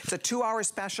packed. It's a 2-hour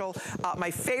special.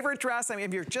 My favorite dress, I mean,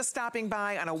 if you're just stopping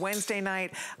by on a Wednesday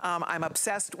night, I'm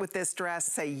obsessed with this dress.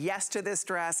 Say yes to this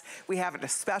dress. We have it at a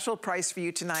special price for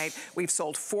you tonight. We've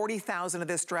sold 40,000 of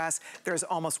this dress. There's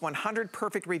almost 100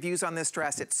 perfect reviews on this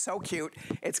dress. It's so cute.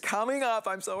 It's coming up.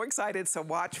 I'm so excited. So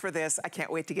watch for this. I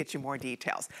can't wait to get you more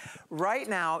details. Right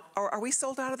now, are we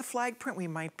sold out of the flag print? We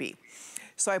might be.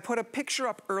 So I put a picture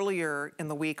up earlier in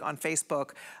the week on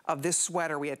Facebook of this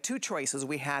sweater. We had two choices.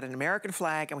 We had an American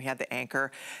flag and we had the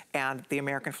anchor, and the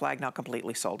American flag now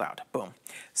completely sold out. Boom.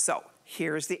 So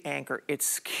here's the anchor.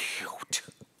 It's cute.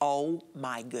 Oh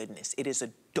my goodness, it is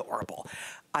adorable.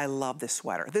 I love this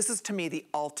sweater. This is, to me, the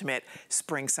ultimate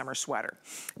spring summer sweater.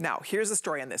 Now, here's the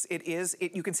story on this.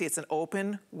 You can see it's an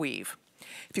open weave.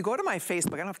 If you go to my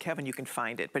Facebook, I don't know if Kevin, you can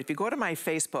find it, but if you go to my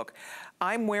Facebook,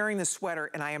 I'm wearing the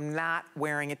sweater and I am not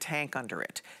wearing a tank under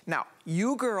it. Now,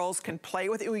 you girls can play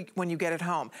with it when you get it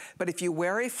home, but if you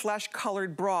wear a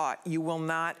flesh-colored bra, you will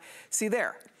not, see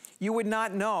there, you would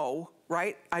not know,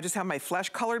 right? I just have my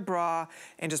flesh-colored bra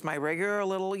and just my regular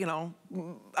little, you know,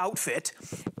 outfit,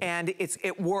 and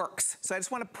it works. So I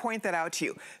just want to point that out to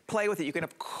you. Play with it. You can,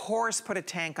 of course, put a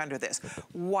tank under this.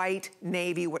 White,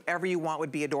 navy, whatever you want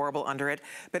would be adorable under it.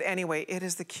 But anyway, it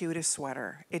is the cutest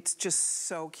sweater. It's just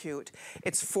so cute.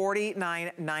 It's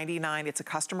 $49.99. It's a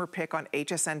customer pick on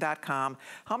hsn.com.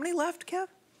 How many left, Kev?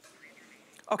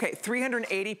 Okay,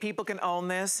 380 people can own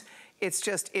this. It's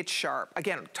sharp.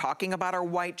 Again, talking about our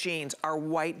white jean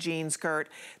skirt.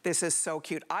 This is so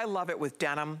cute. I love it with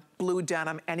denim, blue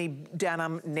denim, any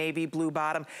denim, navy, blue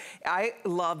bottom. I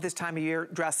love this time of year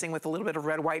dressing with a little bit of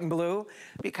red, white, and blue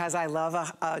because I love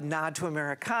a nod to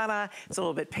Americana. It's a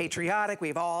little bit patriotic. We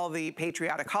have all the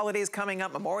patriotic holidays coming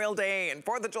up, Memorial Day and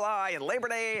 4th of July and Labor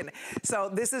Day. And so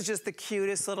this is just the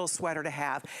cutest little sweater to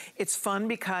have. It's fun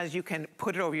because you can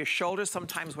put it over your shoulders.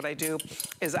 Sometimes what I do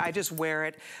is I just wear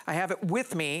it. I have it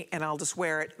with me and I'll just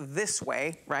wear it this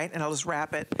way, right? And I'll just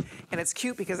wrap it. And it's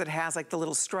cute because it has like the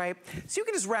little stripe. So you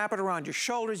can just wrap it around your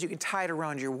shoulders. You can tie it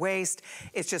around your waist.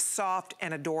 It's just soft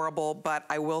and adorable. But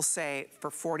I will say for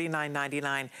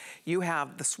 $49.99, you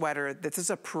have the sweater. This is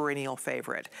a perennial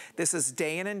favorite. This is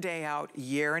day in and day out,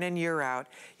 year in and year out.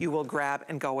 You will grab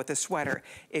and go with this sweater.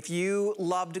 If you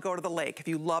love to go to the lake, if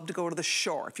you love to go to the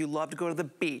shore, if you love to go to the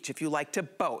beach, if you like to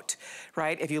boat,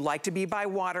 right? If you like to be by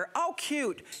water, oh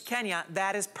cute. Kenya,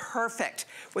 that is perfect.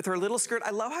 With her little skirt, I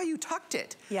love how you tucked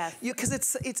it. Yes. Because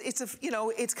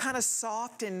it's kind of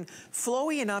soft and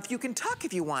flowy enough. You can tuck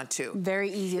if you want to.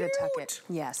 Very easy to tuck it.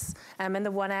 Yes. I'm in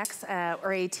the 1X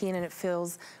or 18 and it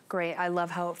feels great. I love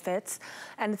how it fits.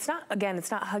 And it's not, again, it's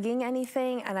not hugging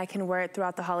anything, and I can wear it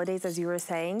throughout the holidays, as you were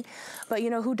saying. But you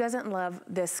know, who doesn't love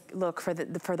this look for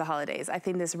the holidays? I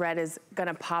think this red is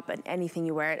gonna pop at anything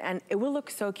you wear it. And it will look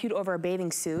so cute over a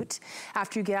bathing suit.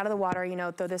 After you get out of the water, you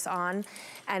know, throw this on,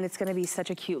 and it's gonna be such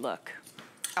a cute look.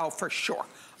 Oh, for sure.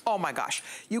 Oh my gosh.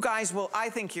 You guys will, I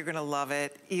think you're gonna love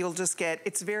it. You'll just get,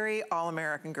 it's very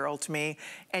all-American girl to me,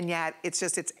 and yet it's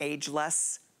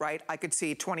ageless. Right? I could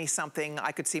see 20-something,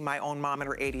 I could see my own mom in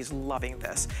her 80s loving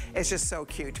this. It's just so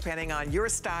cute, depending on your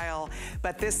style.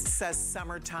 But this says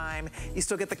summertime. You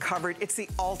still get the coverage. It's the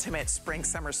ultimate spring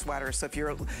summer sweater. So if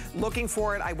you're looking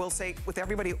for it, I will say with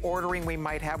everybody ordering, we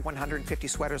might have 150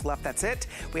 sweaters left. That's it.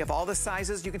 We have all the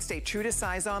sizes. You can stay true to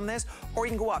size on this, or you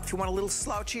can go up. If you want a little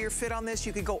slouchier fit on this,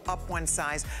 you could go up one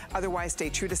size. Otherwise, stay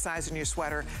true to size in your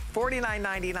sweater.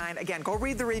 $49.99. Again, go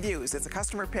read the reviews. It's a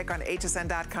customer pick on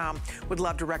hsn.com. Would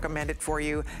love to recommend it for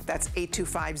you. That's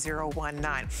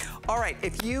 825019. All right,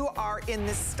 if you are in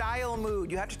this style mood,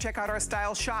 you have to check out our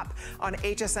style shop on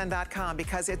hsn.com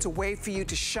because it's a way for you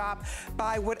to shop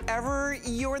by whatever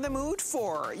you're in the mood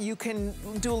for. You can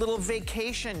do a little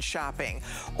vacation shopping,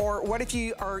 or what if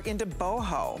you are into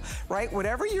boho, right?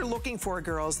 Whatever you're looking for,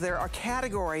 girls, there are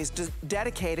categories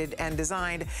dedicated and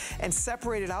designed and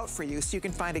separated out for you so you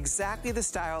can find exactly the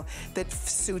style that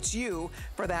suits you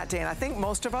for that day. And I think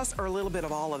most of us are a little bit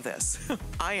of all of this.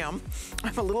 I am.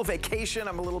 I'm a little vacation.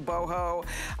 I'm a little boho.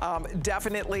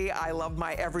 Definitely, I love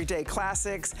my everyday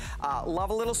classics.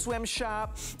 Love a little swim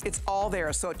shop. It's all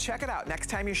there. So check it out. Next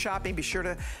time you're shopping, be sure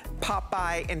to pop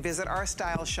by and visit our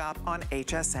style shop on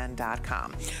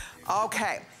hsn.com.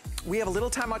 Okay, we have a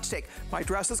little time out to take. My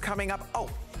dress is coming up. Oh,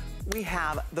 we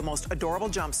have the most adorable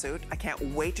jumpsuit. I can't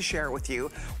wait to share it with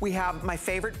you. We have my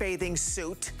favorite bathing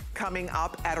suit coming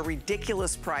up at a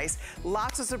ridiculous price.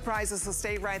 Lots of surprises, so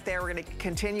stay right there. We're gonna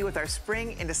continue with our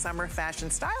spring into summer fashion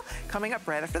style coming up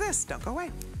right after this. Don't go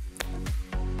away.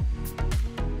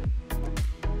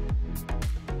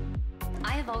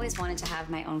 I have always wanted to have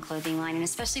my own clothing line, and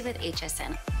especially with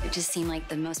HSN, it just seemed like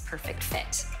the most perfect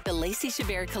fit. The Lacey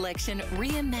Chabert collection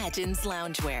reimagines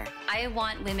loungewear. I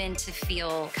want women to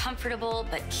feel comfortable,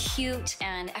 but cute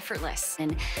and effortless.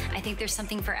 And I think there's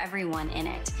something for everyone in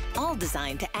it. All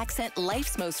designed to accent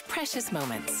life's most precious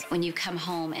moments. When you come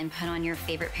home and put on your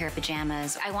favorite pair of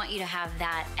pajamas, I want you to have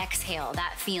that exhale,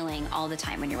 that feeling all the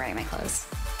time when you're wearing my clothes.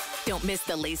 Don't miss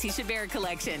the Lacey Chabert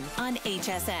collection on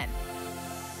HSN.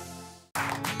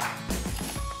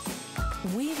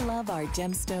 We love our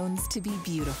gemstones to be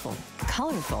beautiful,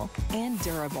 colorful, and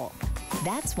durable.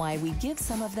 That's why we give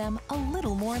some of them a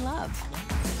little more love.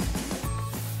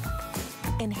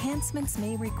 Enhancements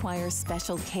may require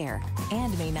special care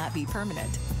and may not be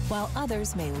permanent, while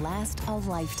others may last a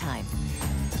lifetime.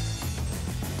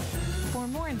 For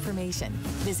more information,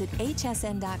 visit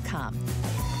hsn.com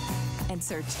and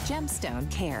search Gemstone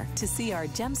Care to see our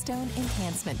gemstone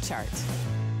enhancement chart.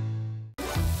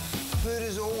 Food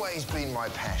has always been my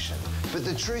passion, but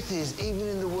the truth is, even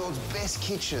in the world's best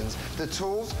kitchens, the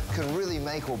tools can really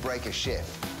make or break a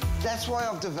chef. That's why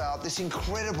I've developed this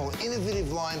incredible,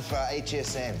 innovative line for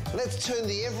HSN. Let's turn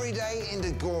the everyday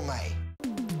into gourmet.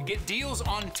 Get deals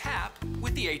on tap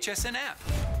with the HSN app.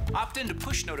 Opt into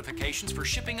push notifications for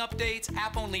shipping updates,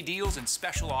 app-only deals, and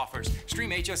special offers.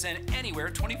 Stream HSN anywhere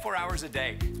 24 hours a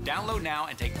day. Download now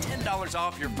and take $10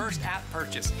 off your first app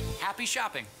purchase. Happy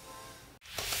shopping.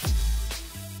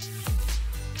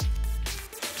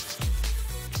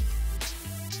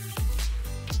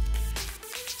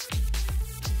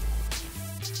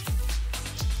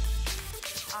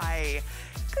 Hi.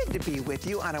 Good to be with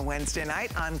you on a Wednesday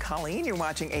night. I'm Colleen. You're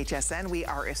watching HSN. We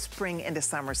are a spring into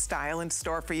summer style in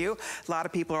store for you. A lot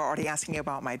of people are already asking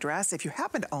about my dress. If you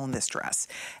happen to own this dress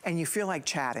and you feel like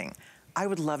chatting, I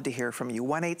would love to hear from you.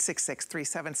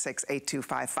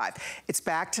 1-866-376-8255. It's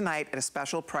back tonight at a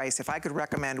special price. If I could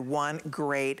recommend one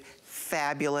great,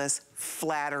 fabulous,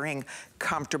 flattering,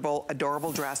 comfortable,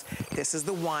 adorable dress, this is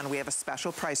the one. We have a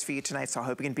special price for you tonight, so I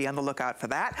hope you can be on the lookout for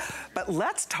that. But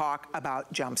let's talk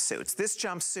about jumpsuits. This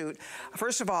jumpsuit,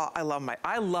 first of all, I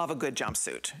love a good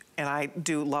jumpsuit, and I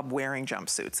do love wearing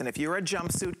jumpsuits. And if you're a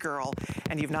jumpsuit girl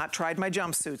and you've not tried my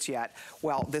jumpsuits yet,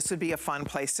 well, this would be a fun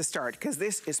place to start, because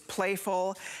this is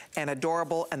playful and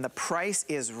adorable, and the price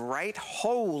is right.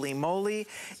 Holy moly.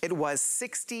 It was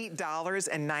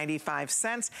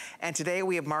 $60.95, and today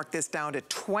we have marked this down to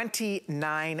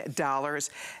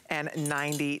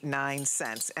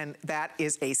 $29.99, and that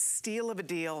is a steal of a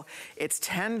deal. It's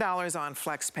 $10 on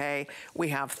FlexPay. We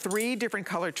have 3 different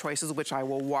color choices, which I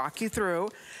will walk you through,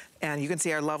 and you can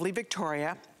see our lovely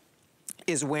Victoria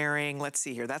is wearing, let's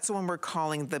see here, that's the one we're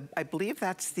calling the, I believe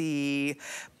that's the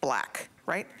black,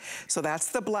 right? So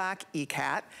that's the black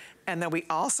ECAT. And then we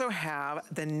also have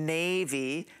the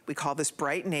navy. We call this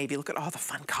bright navy. Look at all the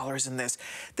fun colors in this.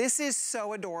 This is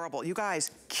so adorable. You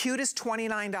guys, cutest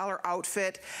 $29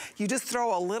 outfit. You just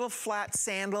throw a little flat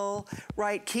sandal,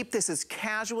 right? Keep this as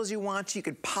casual as you want. You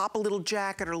could pop a little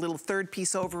jacket or a little third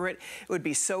piece over it. It would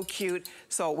be so cute.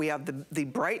 So we have the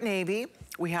bright navy.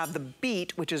 We have the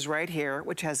beat, which is right here,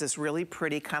 which has this really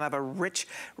pretty kind of a rich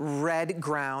red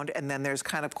ground. And then there's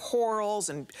kind of corals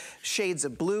and shades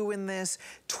of blue in this.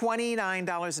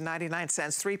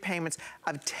 $29.99, 3 payments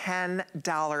of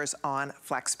 $10 on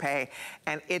FlexPay.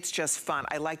 And it's just fun.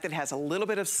 I like that it has a little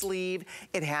bit of sleeve.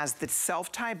 It has the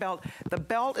self-tie belt. The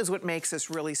belt is what makes this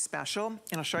really special.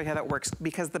 And I'll show you how that works,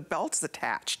 because the belt's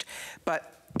attached.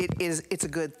 But it's a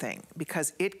good thing,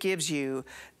 because it gives you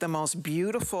the most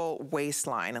beautiful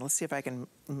waistline. And let's see if I can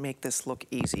make this look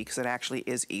easy, because it actually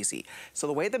is easy. So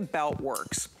the way the belt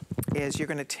works is you're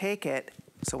gonna take it,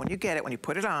 so when you get it, when you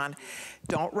put it on,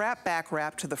 don't wrap back,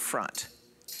 wrap to the front.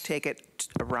 Take it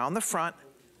around the front,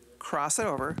 cross it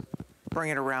over,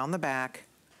 bring it around the back,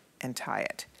 and tie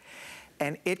it.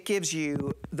 And it gives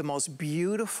you the most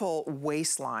beautiful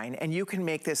waistline, and you can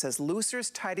make this as loose or as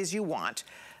tight as you want.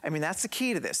 I mean, that's the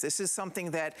key to this. This is something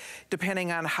that,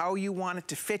 depending on how you want it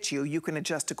to fit you, you can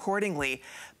adjust accordingly,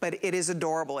 but it is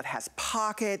adorable. It has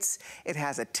pockets, it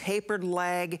has a tapered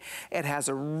leg, it has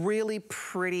a really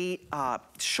pretty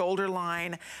shoulder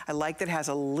line. I like that it has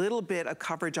a little bit of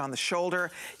coverage on the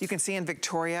shoulder. You can see in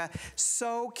Victoria,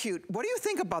 so cute. What do you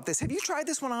think about this? Have you tried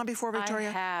this one on before, Victoria?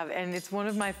 I have, and it's one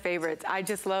of my favorites. I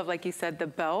just love, like you said, the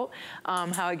belt,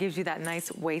 how it gives you that nice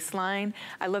waistline.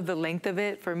 I love the length of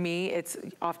it. For me, it's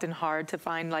often hard to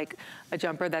find like a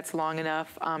jumper that's long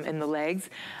enough in the legs.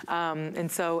 And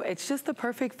so it's just the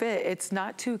perfect fit. It's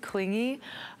not too clingy.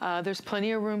 There's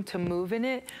plenty of room to move in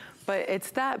it. But it's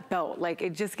that belt, like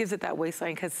it just gives it that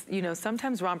waistline, because you know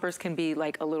sometimes rompers can be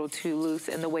like a little too loose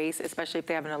in the waist, especially if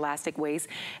they have an elastic waist,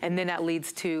 and then that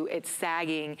leads to it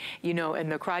sagging, you know, in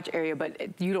the crotch area.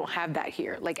 But you don't have that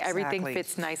here. Like everything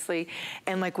fits nicely,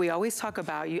 and like we always talk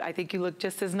about, I think you look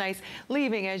just as nice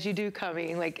leaving as you do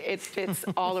coming. Like it fits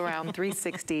all around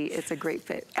 360. It's a great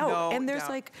fit. Oh, and there's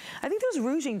like I think there's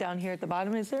rouging down here at the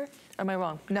bottom. Is there? Or am I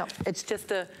wrong? No, it's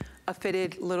just a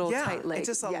fitted little tight leg. It's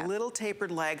just a little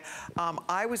tapered leg.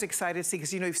 I was excited to see,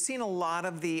 because you know, you've seen a lot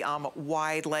of the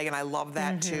wide leg, and I love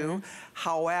that too.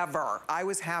 However, I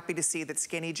was happy to see that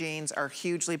skinny jeans are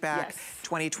hugely back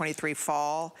 2023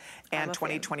 fall and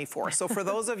 2024. So for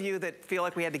those of you that feel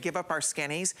like we had to give up our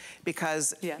skinnies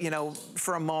because, you know,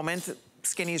 for a moment,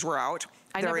 skinnies were out.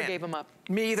 I never gave them up.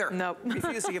 Me either. Nope.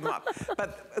 Refused to give them up.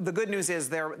 But the good news is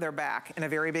they're back in a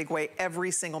very big way.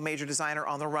 Every single major designer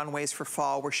on the runways for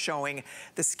fall, we're showing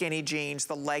the skinny jeans,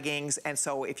 the leggings. And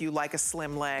so if you like a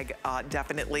slim leg,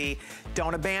 definitely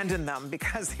don't abandon them,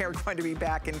 because they're going to be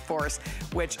back in force,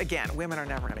 which again, women are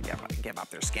never gonna give up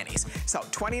their skinnies. So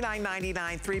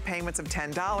 $29.99, 3 payments of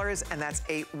 $10, and that's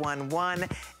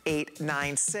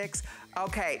 811-896.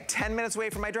 Okay, 10 minutes away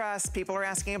from my dress. People are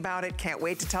asking about it. Can't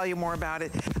wait to tell you more about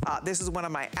it. This is one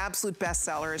of my absolute best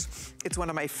sellers. It's one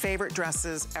of my favorite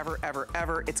dresses ever, ever,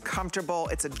 ever. It's comfortable,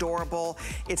 it's adorable,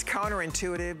 it's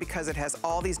counterintuitive because it has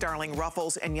all these darling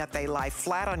ruffles and yet they lie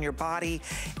flat on your body.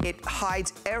 It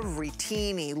hides every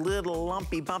teeny little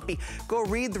lumpy bumpy. Go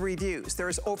read the reviews.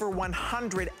 There's over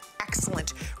 100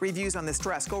 excellent reviews on this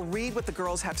dress. Go read what the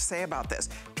girls have to say about this.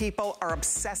 People are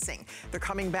obsessing. They're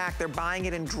coming back, they're buying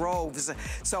it in droves.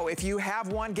 So if you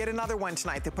have one, get another one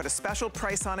tonight. They put a special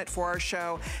price on it for our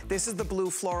show. This is the blue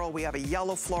floral. We have a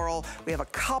yellow floral. We have a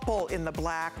couple in the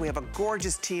black. We have a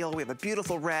gorgeous teal. We have a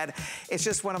beautiful red. It's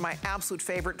just one of my absolute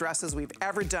favorite dresses we've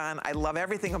ever done. I love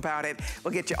everything about it.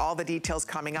 We'll get you all the details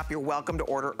coming up. You're welcome to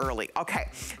order early. Okay,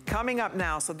 coming up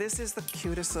now. So this is the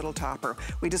cutest little topper.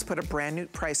 We just put a brand new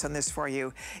price on this for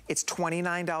you. It's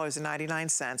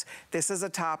 $29.99. This is a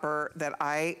topper that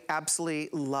I absolutely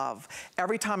love.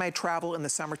 Every time I travel in the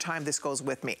summertime, this goes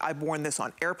with me. I've worn this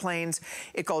on airplanes.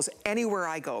 It goes anywhere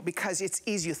I go because it's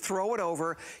easy. You throw it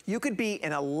over. You could be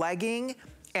in a legging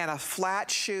and a flat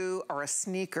shoe or a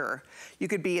sneaker. You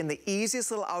could be in the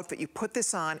easiest little outfit. You put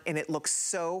this on and it looks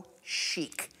so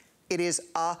chic. It is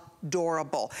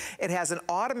adorable. It has an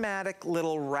automatic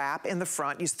little wrap in the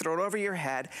front. You just throw it over your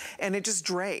head and it just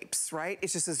drapes, right?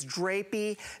 It's just this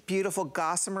drapey, beautiful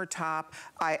gossamer top.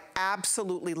 I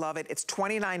absolutely love it. It's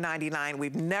 $29.99.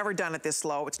 We've never done it this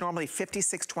low. It's normally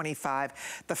 $56.25.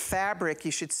 The fabric,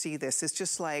 you should see this, it's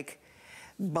just like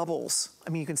bubbles. I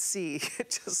mean, you can see,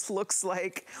 it just looks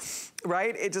like,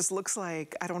 right? It just looks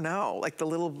like, I don't know, like the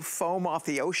little foam off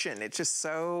the ocean. It's just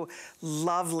so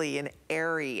lovely and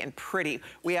airy and pretty.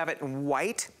 We have it in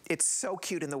white. It's so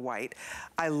cute in the white.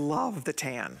 I love the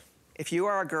tan. If you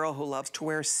are a girl who loves to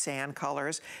wear sand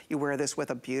colors, you wear this with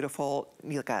a beautiful,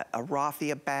 like a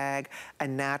raffia bag, a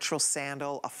natural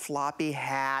sandal, a floppy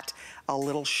hat, a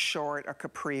little short, a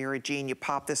capri or a jean. You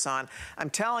pop this on.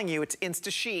 I'm telling you, it's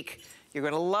insta chic. You're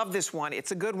gonna love this one.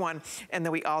 It's a good one. And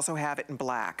then we also have it in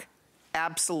black.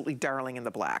 Absolutely darling in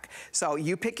the black. So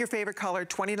you pick your favorite color,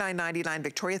 $29.99.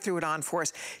 Victoria threw it on for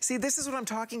us. See, this is what I'm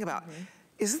talking about.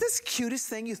 Isn't this the cutest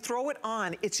thing? You throw it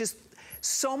on, it's just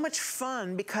so much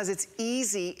fun because it's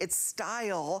easy, it's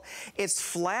style, it's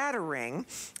flattering.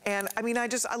 And I mean, I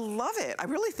love it. I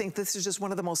really think this is just one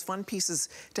of the most fun pieces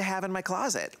to have in my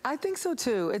closet. I think so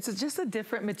too. It's just a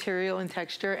different material and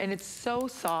texture and it's so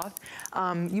soft.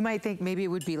 You might think maybe it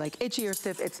would be like itchy or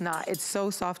stiff. It's not. It's so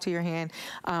soft to your hand.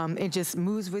 It just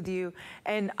moves with you.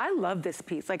 And I love this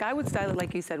piece. Like I would style it,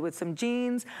 like you said, with some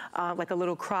jeans, like a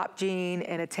little crop jean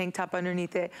and a tank top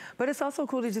underneath it. But it's also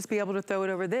cool to just be able to throw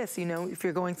it over this, you know, if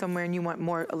you're going somewhere and you want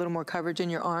a little more coverage in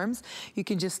your arms, you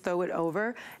can just throw it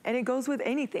over and it goes with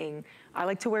anything. I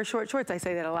like to wear short shorts, I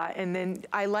say that a lot. And then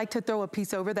I like to throw a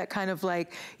piece over that kind of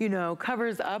like, you know,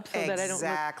 covers up so that I don't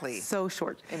look so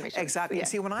short in my shorts. Exactly. Yeah.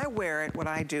 See, when I wear it, what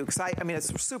I do, because I mean,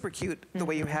 it's super cute the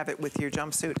way you have it with your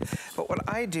jumpsuit, but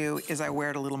what I do is I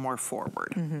wear it a little more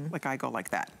forward. Like I go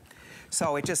like that.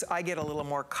 So it just, I get a little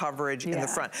more coverage in the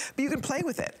front. But you can play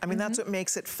with it. I mean, that's what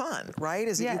makes it fun, right?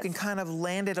 Is that you can kind of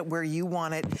land it at where you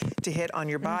want it to hit on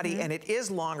your body. And it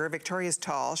is longer. Victoria's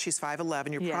tall. She's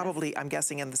 5'11". You're probably, I'm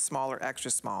guessing, in the small or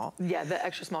extra small. Yeah, the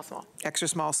extra small small. Extra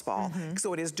small small.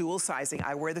 So it is dual sizing.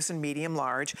 I wear this in medium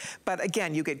large. But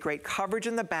again, you get great coverage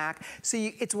in the back. So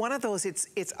it's one of those, it's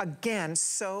again,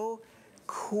 so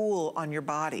cool on your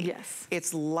body. Yes.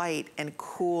 It's light and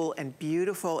cool and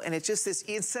beautiful, and it's just this,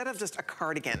 instead of just a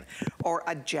cardigan or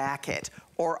a jacket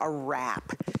or a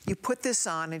wrap, you put this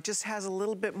on, it just has a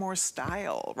little bit more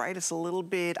style, right? It's a little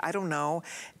bit, I don't know,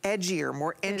 edgier,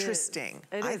 more interesting.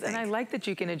 It is, and I like that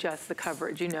you can adjust the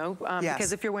coverage, you know, Yes.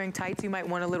 because if you're wearing tights, you might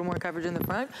want a little more coverage in the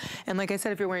front. And like I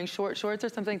said, if you're wearing short shorts or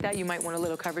something like that, you might want a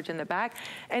little coverage in the back.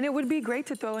 And it would be great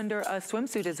to throw under a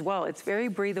swimsuit as well. It's very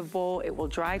breathable, it will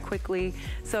dry quickly.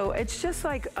 So it's just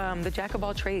like the jack of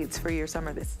all trades for your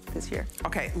summer this year.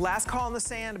 Okay, last call in the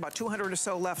sand, about 200 or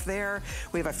so left there.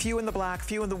 We have a few in the black,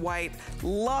 few in the white.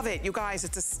 Love it, you guys,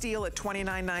 it's a steal at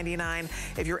 $29.99.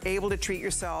 If you're able to treat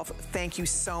yourself, thank you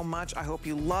so much. I hope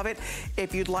you love it.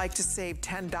 If you'd like to save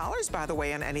 $10, by the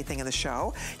way, on anything in the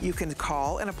show, you can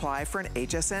call and apply for an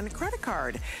HSN credit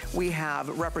card. We have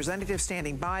representatives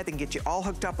standing by that can get you all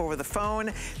hooked up over the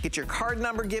phone, get your card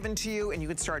number given to you, and you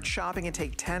can start shopping and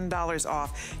take $10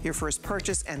 off your first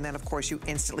purchase. And then, of course, you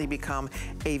instantly become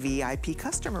a VIP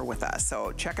customer with us.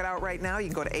 So check it out right now. You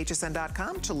can go to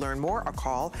hsn.com to learn more or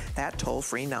call that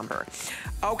toll-free number.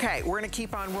 Okay, we're gonna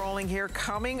keep on rolling here.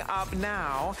 Coming up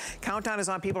now, countdown is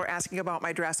on. People are asking about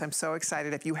my dress. I'm so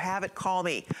excited. If you have it, call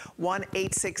me.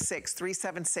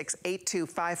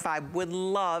 1-866-376-8255. Would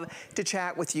love to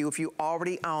chat with you if you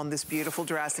already own this beautiful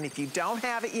dress. And if you don't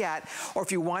have it yet, or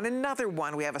if you want another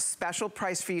one, we have a special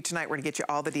price for you tonight. We're gonna get you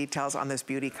all the details on this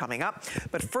beauty coming up.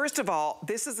 But first of all,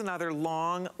 this is another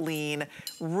long, lean,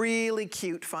 really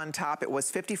cute, fun top. It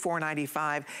was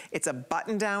 $54.95. It's a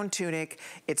button-down tunic.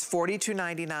 It's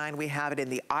 $42.99. We have it in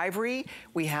the ivory.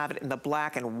 We have it in the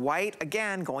black and white.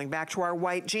 Again, going back to our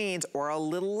white jeans or a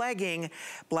little legging,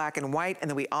 black and white. And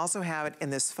then we also have it in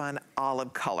this fun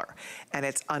olive color. And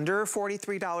it's under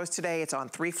 $43 today. It's on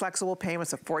 3 flexible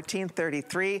payments of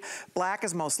 $14.33. Black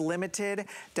is most limited,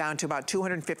 down to about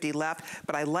 250 left.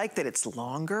 But I like that it's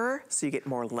longer, so you get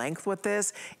more length with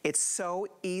this. It's so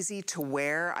easy to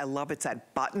wear. I love it's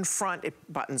that button front. It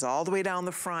buttons all the way down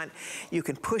the front. You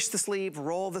can push the sleeve,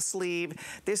 roll the sleeve.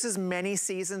 This is many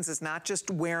seasons. It's not just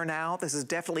wear now. This is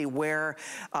definitely wear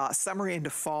summer into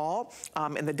fall.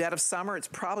 In the dead of summer, it's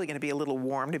probably going to be a little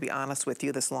warm, to be honest with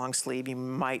you. This long sleeve, you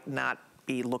might not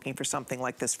be looking for something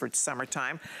like this for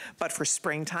summertime, but for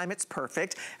springtime, it's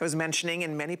perfect. I was mentioning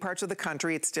in many parts of the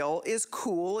country, it still is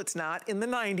cool. It's not in the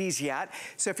 90s yet.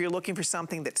 So if you're looking for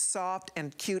something that's soft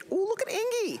and cute, oh, look at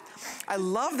Ingy. I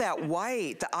love that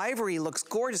white. The ivory looks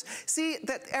gorgeous. See,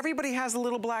 that everybody has a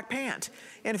little black pant.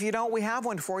 And if you don't, we have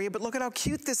one for you, but look at how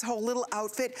cute this whole little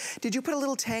outfit. Did you put a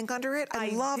little tank under it? I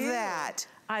love that.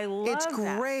 I love that. It's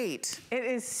great. It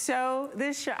is so,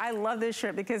 this shirt, I love this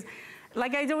shirt because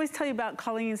like I always tell you about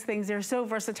Colleen's things, they're so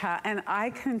versatile, and I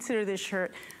consider this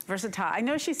shirt versatile. I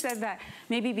know she said that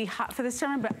maybe it'd be hot for the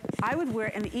summer, but I would wear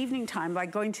it in the evening time,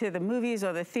 like going to the movies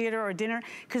or the theater or dinner,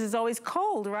 because it's always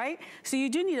cold, right? So you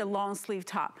do need a long sleeve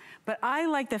top. But I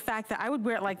like the fact that I would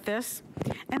wear it like this,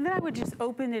 and then I would just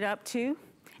open it up too,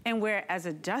 and wear it as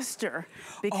a duster.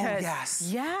 Because,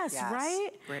 yes, right?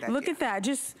 Great idea. Look at that,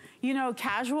 just, you know,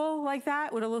 casual like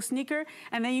that with a little sneaker,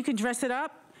 and then you can dress it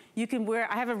up. You can wear,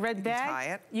 I have a red bag.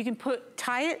 Tie it. You can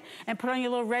tie it and put on your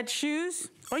little red shoes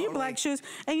or your black shoes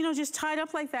and, you know, just tie it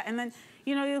up like that. And then,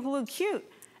 you know, you look cute.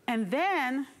 And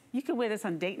then you can wear this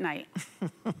on date night.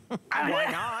 Why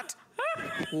not?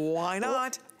 Why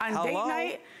not? On date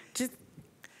night, just.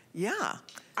 Yeah.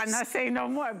 I'm not saying no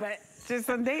more, but just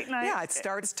on date night. Yeah, it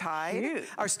starts tied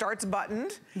or starts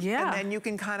buttoned. Yeah. And then you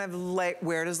can kind of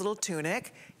wear it as a little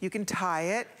tunic. You can tie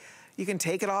it. You can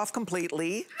take it off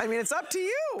completely. I mean, it's up to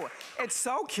you. It's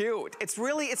so cute. It's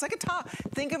really, it's like a top.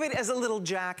 Think of it as a little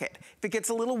jacket. If it gets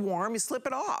a little warm, you slip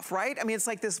it off, right? I mean, it's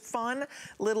like this fun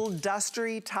little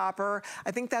dustery topper.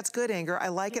 I think that's good, Inger. I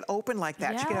like it open like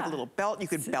that. You can have a little belt. You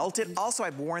could belt it. Also,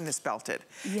 I've worn this belted.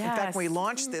 In fact, when we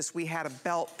launched this, we had a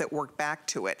belt that worked back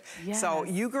to it. So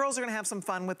you girls are gonna have some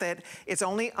fun with it. It's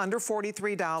only under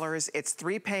 $43. It's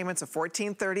 3 payments of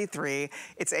 $14.33.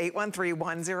 It's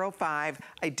 813-105.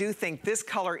 I do think this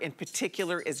color in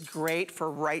particular is great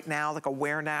for right now, like a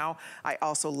wear now. I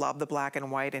also love the black and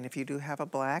white, and if you do have a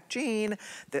black jean,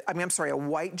 a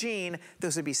white jean,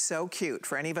 this would be so cute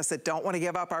for any of us that don't want to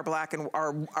give up our black and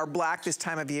our black this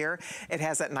time of year. It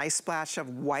has that nice splash of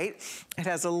white. It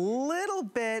has a little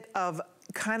bit of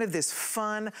kind of this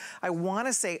fun, I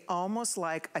wanna say almost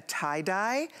like a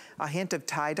tie-dye, a hint of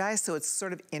tie-dye, so it's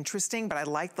sort of interesting, but I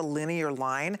like the linear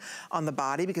line on the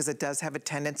body because it does have a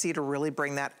tendency to really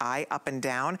bring that eye up and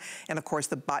down. And of course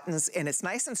the buttons, and it's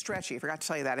nice and stretchy. I forgot to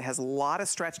tell you that. It has a lot of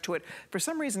stretch to it. For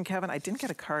some reason, Kevin, I didn't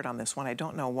get a card on this one. I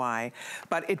don't know why,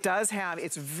 but it does have,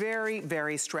 it's very,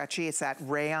 very stretchy. It's that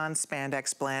rayon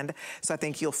spandex blend. So I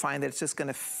think you'll find that it's just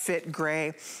gonna fit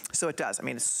gray. So it does. I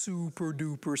mean, it's super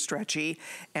duper stretchy.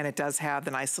 And it does have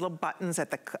the nice little buttons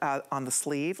at the on the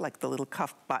sleeve, like the little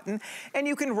cuff button. And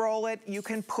you can roll it, you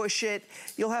can push it,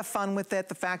 you'll have fun with it.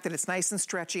 The fact that it's nice and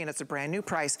stretchy and it's a brand new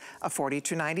price of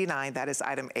 $42.99. That is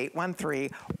item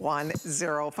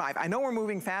 813105. I know we're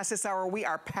moving fast this hour. We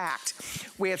are packed.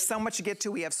 We have so much to get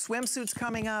to. We have swimsuits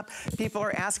coming up. People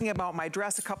are asking about my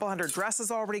dress. A couple hundred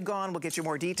dresses already gone. We'll get you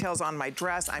more details on my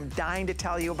dress. I'm dying to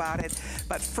tell you about it.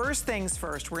 But first things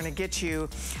first, we're gonna get you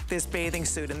this bathing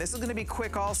suit. And this is gonna be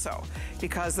quick also,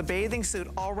 because the bathing suit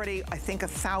already, I think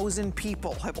 1,000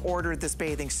 people have ordered this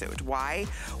bathing suit. Why?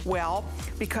 Well,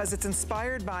 because it's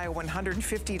inspired by a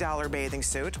 $150 bathing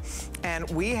suit, and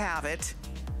we have it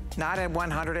not at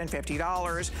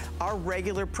 $150. Our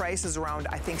regular price is around,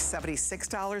 I think,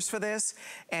 $76 for this.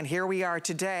 And here we are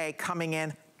today coming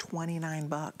in 29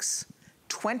 bucks.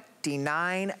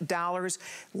 $29.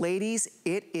 Ladies,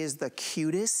 it is the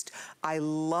cutest. I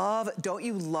love, don't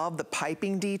you love the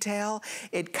piping detail?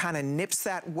 It kind of nips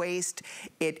that waist.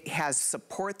 It has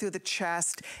support through the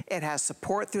chest. It has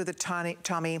support through the tummy.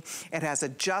 It has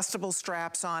adjustable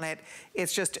straps on it.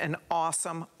 It's just an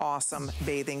awesome, awesome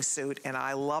bathing suit. And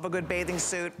I love a good bathing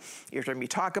suit. You're hearing me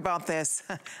talk about this.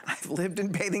 I've lived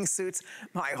in bathing suits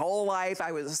my whole life.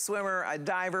 I was a swimmer, a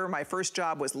diver. My first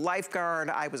job was lifeguard.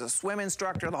 I was a swim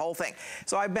instructor, the whole thing.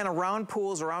 So I've been around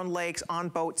pools, around lakes, on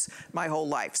boats my whole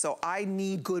life. So I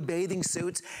need good bathing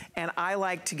suits, and I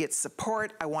like to get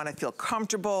support. I want to feel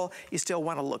comfortable. You still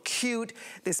want to look cute.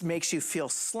 This makes you feel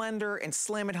slender and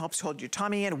slim. It helps hold your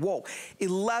tummy in. Whoa,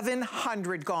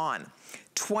 1,100 gone.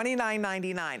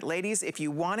 $29.99. Ladies, if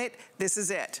you want it, this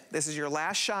is it. This is your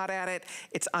last shot at it.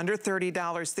 It's under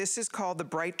 $30. This is called the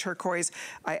Bright Turquoise.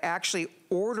 I actually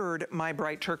ordered my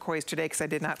Bright Turquoise today because I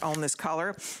did not own this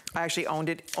color. I actually owned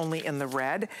it only in the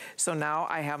red. So now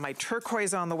I have my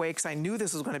turquoise on the way because I knew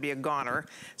this was going to be a goner.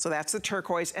 So that's the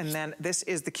turquoise, and then this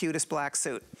is the cutest black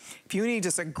suit. If you need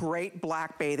just a great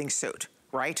black bathing suit,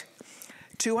 right?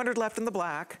 200 left in the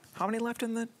black. How many left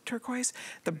in the turquoise?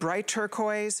 The Bright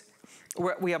Turquoise.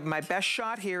 We have my best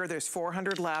shot here. There's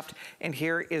 400 left, and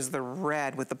here is the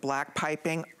red with the black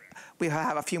piping. We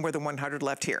have a few more than 100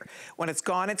 left here. When it's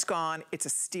gone, it's gone. It's a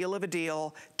steal of a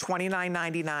deal,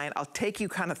 $29.99. I'll take you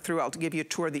kind of through, I'll give you a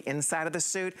tour of the inside of the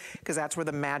suit, because that's where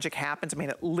the magic happens. I mean,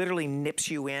 it literally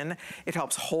nips you in. It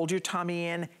helps hold your tummy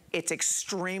in. It's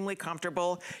extremely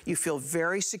comfortable. You feel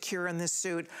very secure in this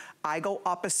suit. I go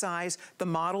up a size. The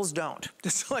models don't,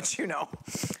 just to let you know.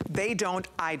 They don't,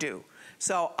 I do.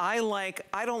 So I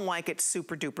don't like it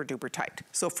super duper duper tight.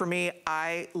 So for me,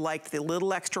 I liked the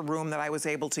little extra room that I was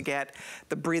able to get,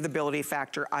 the breathability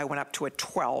factor. I went up to a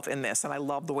 12 in this, and I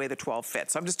love the way the 12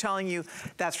 fits. So I'm just telling you,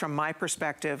 that's from my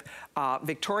perspective.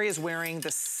 Victoria's wearing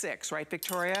the 6, right,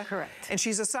 Victoria? Correct. And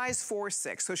she's a size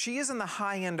 4-6, so she is in the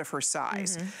high end of her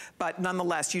size. But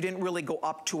nonetheless, you didn't really go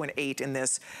up to an 8 in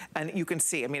this, and you can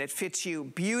see, I mean, it fits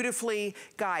you beautifully.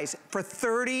 Guys, for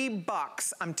 30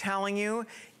 bucks, I'm telling you,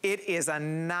 it is a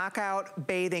knockout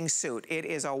bathing suit. It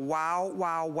is a wow,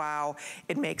 wow, wow.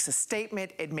 It makes a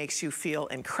statement. It makes you feel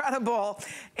incredible.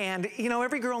 And, you know,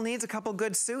 every girl needs a couple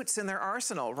good suits in their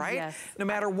arsenal, right? Yes. No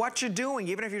matter what you're doing,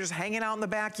 even if you're just hanging out in the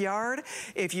backyard,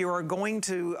 if you are going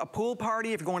to a pool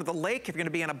party, if you're going to the lake, if you're gonna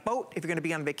be on a boat, if you're gonna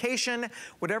be on vacation,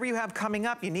 whatever you have coming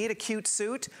up, you need a cute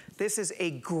suit. This is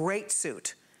a great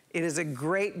suit. It is a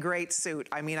great, great suit.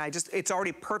 I mean, it's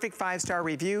already perfect 5-star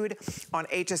reviewed on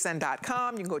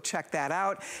hsn.com. You can go check that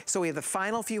out. So we have the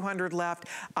final few hundred left.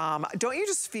 Don't you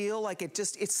just feel like it's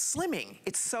slimming?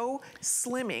 It's so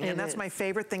slimming, and that's my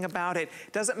favorite thing about it.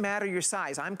 Doesn't matter your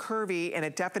size. I'm curvy, and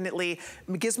it definitely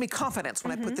gives me confidence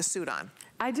when I put the suit on.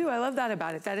 I do, I love that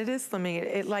about it, that it is slimming.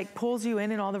 It like pulls you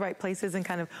in all the right places and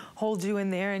kind of holds you in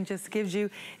there and just gives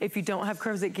you, if you don't have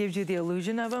curves, it gives you the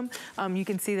illusion of them. You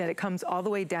can see that it comes all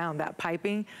the way down down, that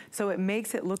piping, so it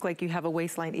makes it look like you have a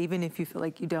waistline even if you feel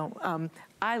like you don't.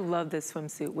 I love this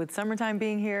swimsuit. With summertime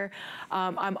being here,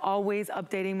 I'm always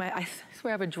updating I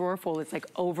swear I have a drawer full, it's like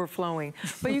overflowing.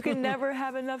 But you can never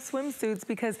have enough swimsuits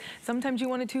because sometimes you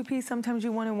want a two-piece, sometimes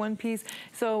you want a one-piece.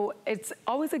 So it's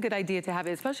always a good idea to have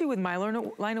it, especially with my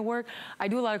line of work. I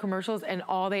do a lot of commercials and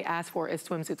all they ask for is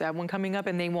swimsuits. I have one coming up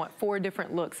and they want 4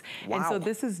 different looks. Wow. And so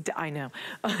this is, I know,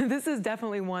 this is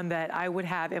definitely one that I would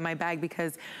have in my bag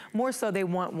because more so they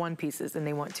want one pieces than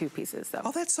they want two pieces. So.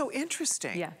 Oh, that's so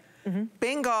interesting. Yeah.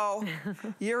 Bingo,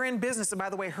 you're in business. And by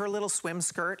the way, her little swim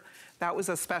skirt, that was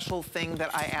a special thing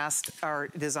that I asked our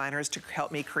designers to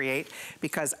help me create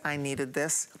because I needed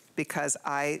this because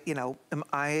I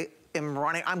am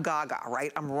running, I'm gaga,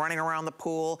 right? I'm running around the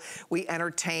pool. We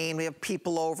entertain, we have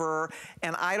people over,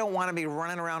 and I don't want to be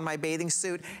running around my bathing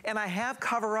suit. And I have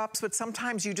cover-ups, but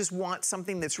sometimes you just want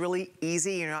something that's really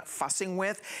easy, you're not fussing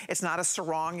with. It's not a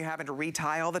sarong you're having to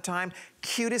retie all the time.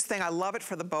 Cutest thing, I love it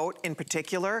for the boat in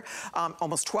particular.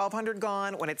 Almost 1,200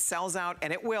 gone. When it sells out,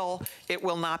 and it will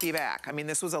not be back. I mean,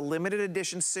 this was a limited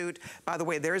edition suit. By the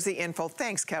way, there's the info.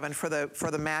 Thanks, Kevin, for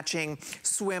the matching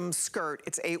swim skirt.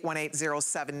 It's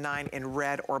 818079 in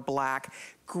red or black.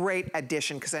 Great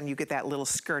addition, because then you get that little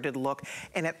skirted look.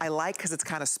 And I like, because it's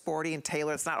kind of sporty and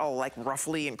tailored. It's not all like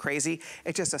ruffly and crazy.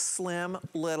 It's just a slim,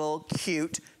 little,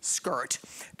 cute skirt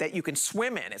that you can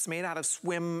swim in. It's made out of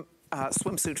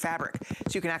swimsuit fabric.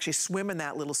 So you can actually swim in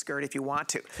that little skirt if you want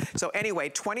to. So anyway,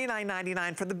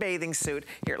 $29.99 for the bathing suit.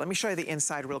 Here, let me show you the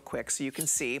inside real quick so you can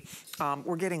see.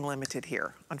 We're getting limited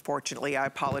here. Unfortunately, I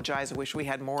apologize. I wish we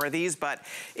had more of these, but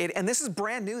and this is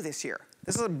brand new this year.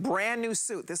 This is a brand new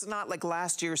suit. This is not like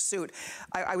last year's suit.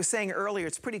 I was saying earlier,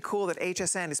 it's pretty cool that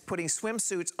HSN is putting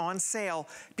swimsuits on sale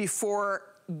before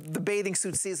the bathing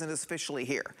suit season is officially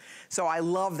here. So I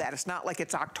love that. It's not like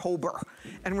it's October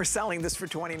and we're selling this for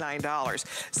 $29.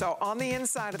 So on the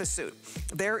inside of the suit,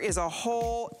 there is a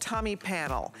whole tummy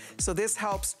panel. So this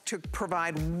helps to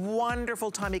provide wonderful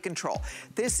tummy control.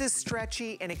 This is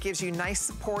stretchy and it gives you nice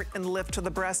support and lift to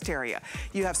the breast area.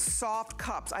 You have soft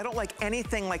cups. I don't like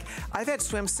anything like, I've had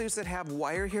swimsuits that have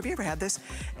wire here. Have you ever had this?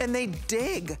 And they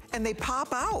dig and they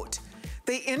pop out.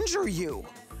 They injure you.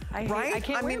 Right? I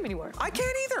can't wear them anymore. I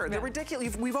can't either. They're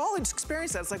ridiculous. We've all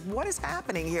experienced that. It's like, what is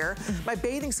happening here? My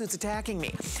bathing suit's attacking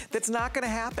me. That's not going to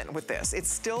happen with this. It's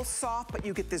still soft, but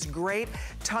you get this great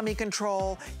tummy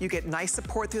control. You get nice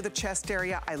support through the chest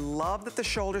area. I love that the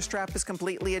shoulder strap is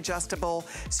completely adjustable,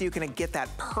 so you can get that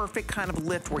perfect kind of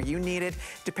lift where you need it,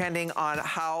 depending on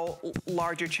how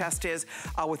large your chest is.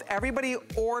 With everybody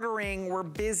ordering, we're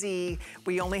busy.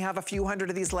 We only have a few hundred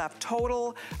of these left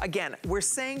total. Again, we're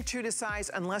saying true to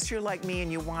size unless you're like me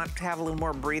and you want to have a little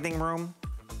more breathing room.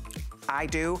 I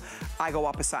do. I go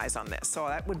up a size on this. So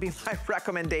that would be my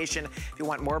recommendation if you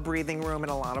want more breathing room,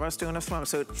 and a lot of us do in a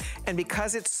swimsuit. And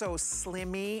because it's so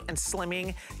slimmy and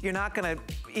slimming, you're not gonna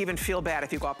even feel bad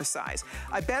if you go up a size.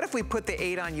 I bet if we put the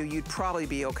 8 on you, you'd probably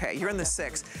be okay. You're in the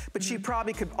 6, but you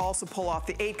probably could also pull off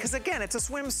the 8, because again, it's a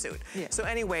swimsuit. Yeah. So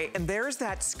anyway, and there's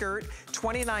that skirt,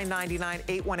 $29.99,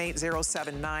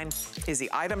 818079 is the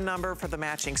item number for the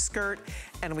matching skirt.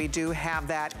 And we do have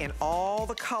that in all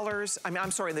the colors. I'm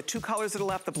sorry, the 2 colors that are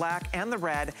left, the black and the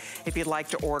red. If you'd like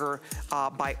to order,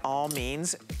 by all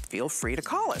means, feel free to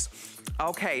call us.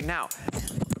 Okay, now,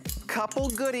 couple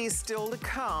goodies still to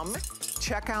come.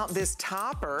 Check out this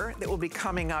topper that will be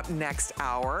coming up next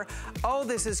hour. Oh,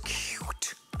 this is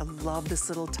cute. I love this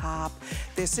little top.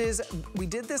 We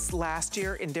did this last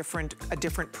year in a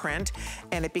different print,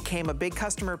 and it became a big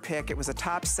customer pick. It was a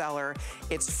top seller.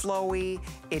 It's flowy.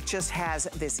 It just has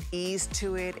this ease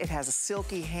to it. It has a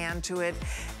silky hand to it,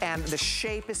 and the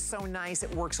shape is so nice.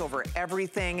 It works over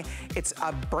everything. It's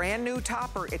a brand new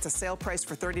topper. It's a sale price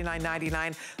for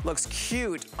 $39.99. Looks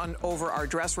cute over our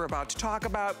dress we're about to talk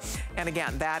about. And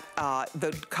again,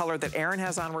 the color that Erin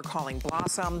has on, we're calling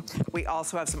Blossom. We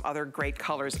also have some other great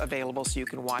colors available, so you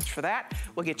can watch for that.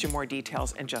 We'll get you more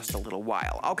details in just a little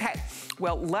while. Okay,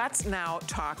 well, let's now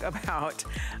talk about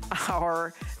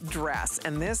our dress.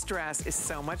 And this dress is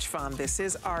so much fun. This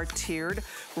is our tiered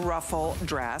ruffle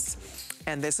dress.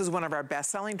 And this is one of our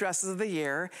best-selling dresses of the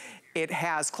year. It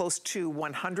has close to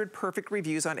 100 perfect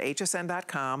reviews on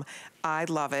hsn.com. I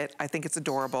love it. I think it's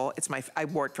adorable. I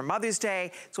wore it for Mother's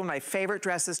Day. It's one of my favorite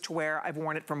dresses to wear. I've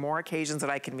worn it for more occasions than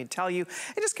I can tell you.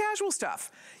 And just casual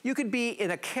stuff. You could be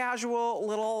in a casual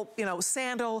little,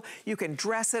 sandal. You can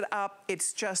dress it up.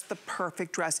 It's just the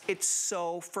perfect dress. It's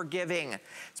so forgiving.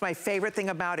 It's my favorite thing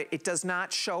about it. It does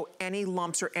not show any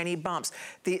lumps or any bumps.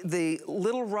 The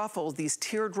little ruffles, these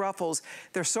tiered ruffles,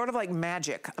 they're sort of like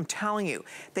magic. I'm telling you.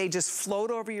 They just just float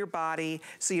over your body,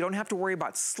 so you don't have to worry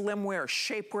about slim wear or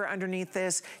shapewear underneath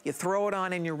this. You throw it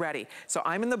on and you're ready. So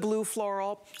I'm in the blue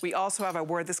floral. We also have, I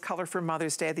wore this color for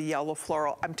Mother's Day, the yellow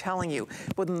floral. I'm telling you,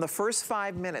 within the first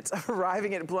 5 minutes of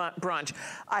arriving at brunch,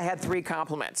 I had 3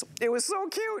 compliments. It was so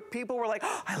cute. People were like,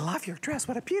 oh, I love your dress.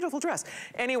 What a beautiful dress.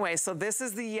 Anyway, so this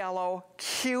is the yellow,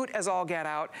 cute as all get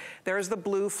out. There's the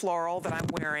blue floral that I'm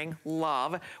wearing,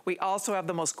 love. We also have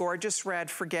the most gorgeous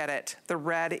red, forget it. The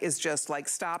red is just like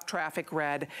stop traffic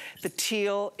red. The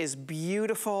teal is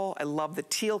beautiful. I love the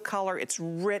teal color. It's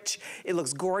rich. It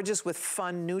looks gorgeous with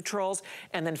fun neutrals.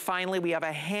 And then finally, we have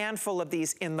a handful of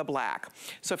these in the black.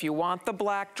 So if you want the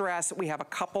black dress, we have a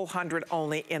couple hundred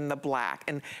only in the black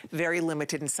and very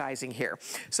limited in sizing here.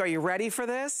 So are you ready for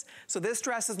this? So this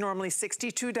dress is normally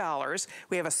 $62.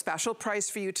 We have a special price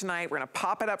for you tonight. We're gonna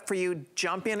pop it up for you.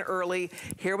 Jump in early.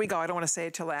 Here we go. I don't want to say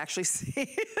it till I actually see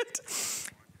it.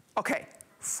 Okay,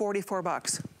 44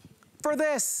 bucks for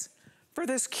this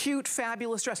cute,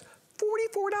 fabulous dress.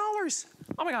 $44.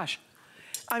 Oh my gosh.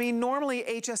 I mean, normally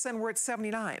HSN, we're at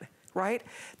 79, right?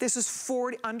 This is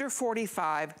under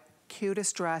 45.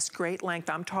 Cutest dress, great length.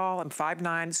 I'm tall, I'm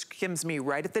 5'9", skims me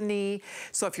right at the knee.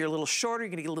 So if you're a little shorter,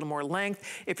 you're gonna get a little more length.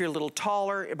 If you're a little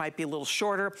taller, it might be a little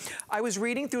shorter. I was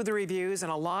reading through the reviews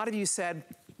and a lot of you said,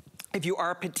 if you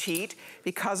are petite,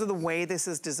 because of the way this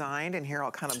is designed, and here I'll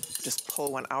kind of just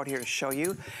pull one out here to show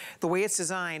you. The way it's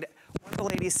designed, one of the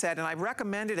ladies said, and I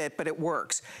recommended it, but it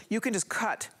works. You can just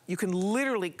cut, you can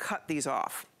literally cut these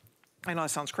off. I know it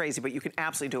sounds crazy, but you can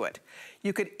absolutely do it.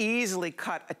 You could easily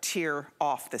cut a tier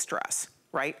off this dress,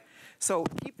 right? So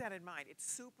keep that in mind. It's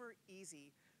super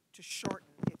easy to shorten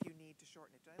if you need to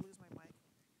shorten it. Did I lose my mic?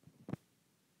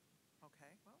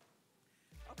 Okay, well,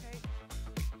 okay.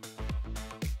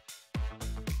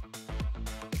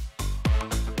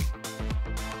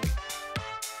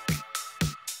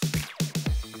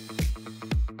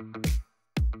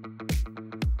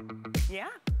 Yeah,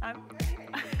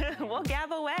 we'll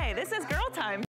gab away. This is girl time.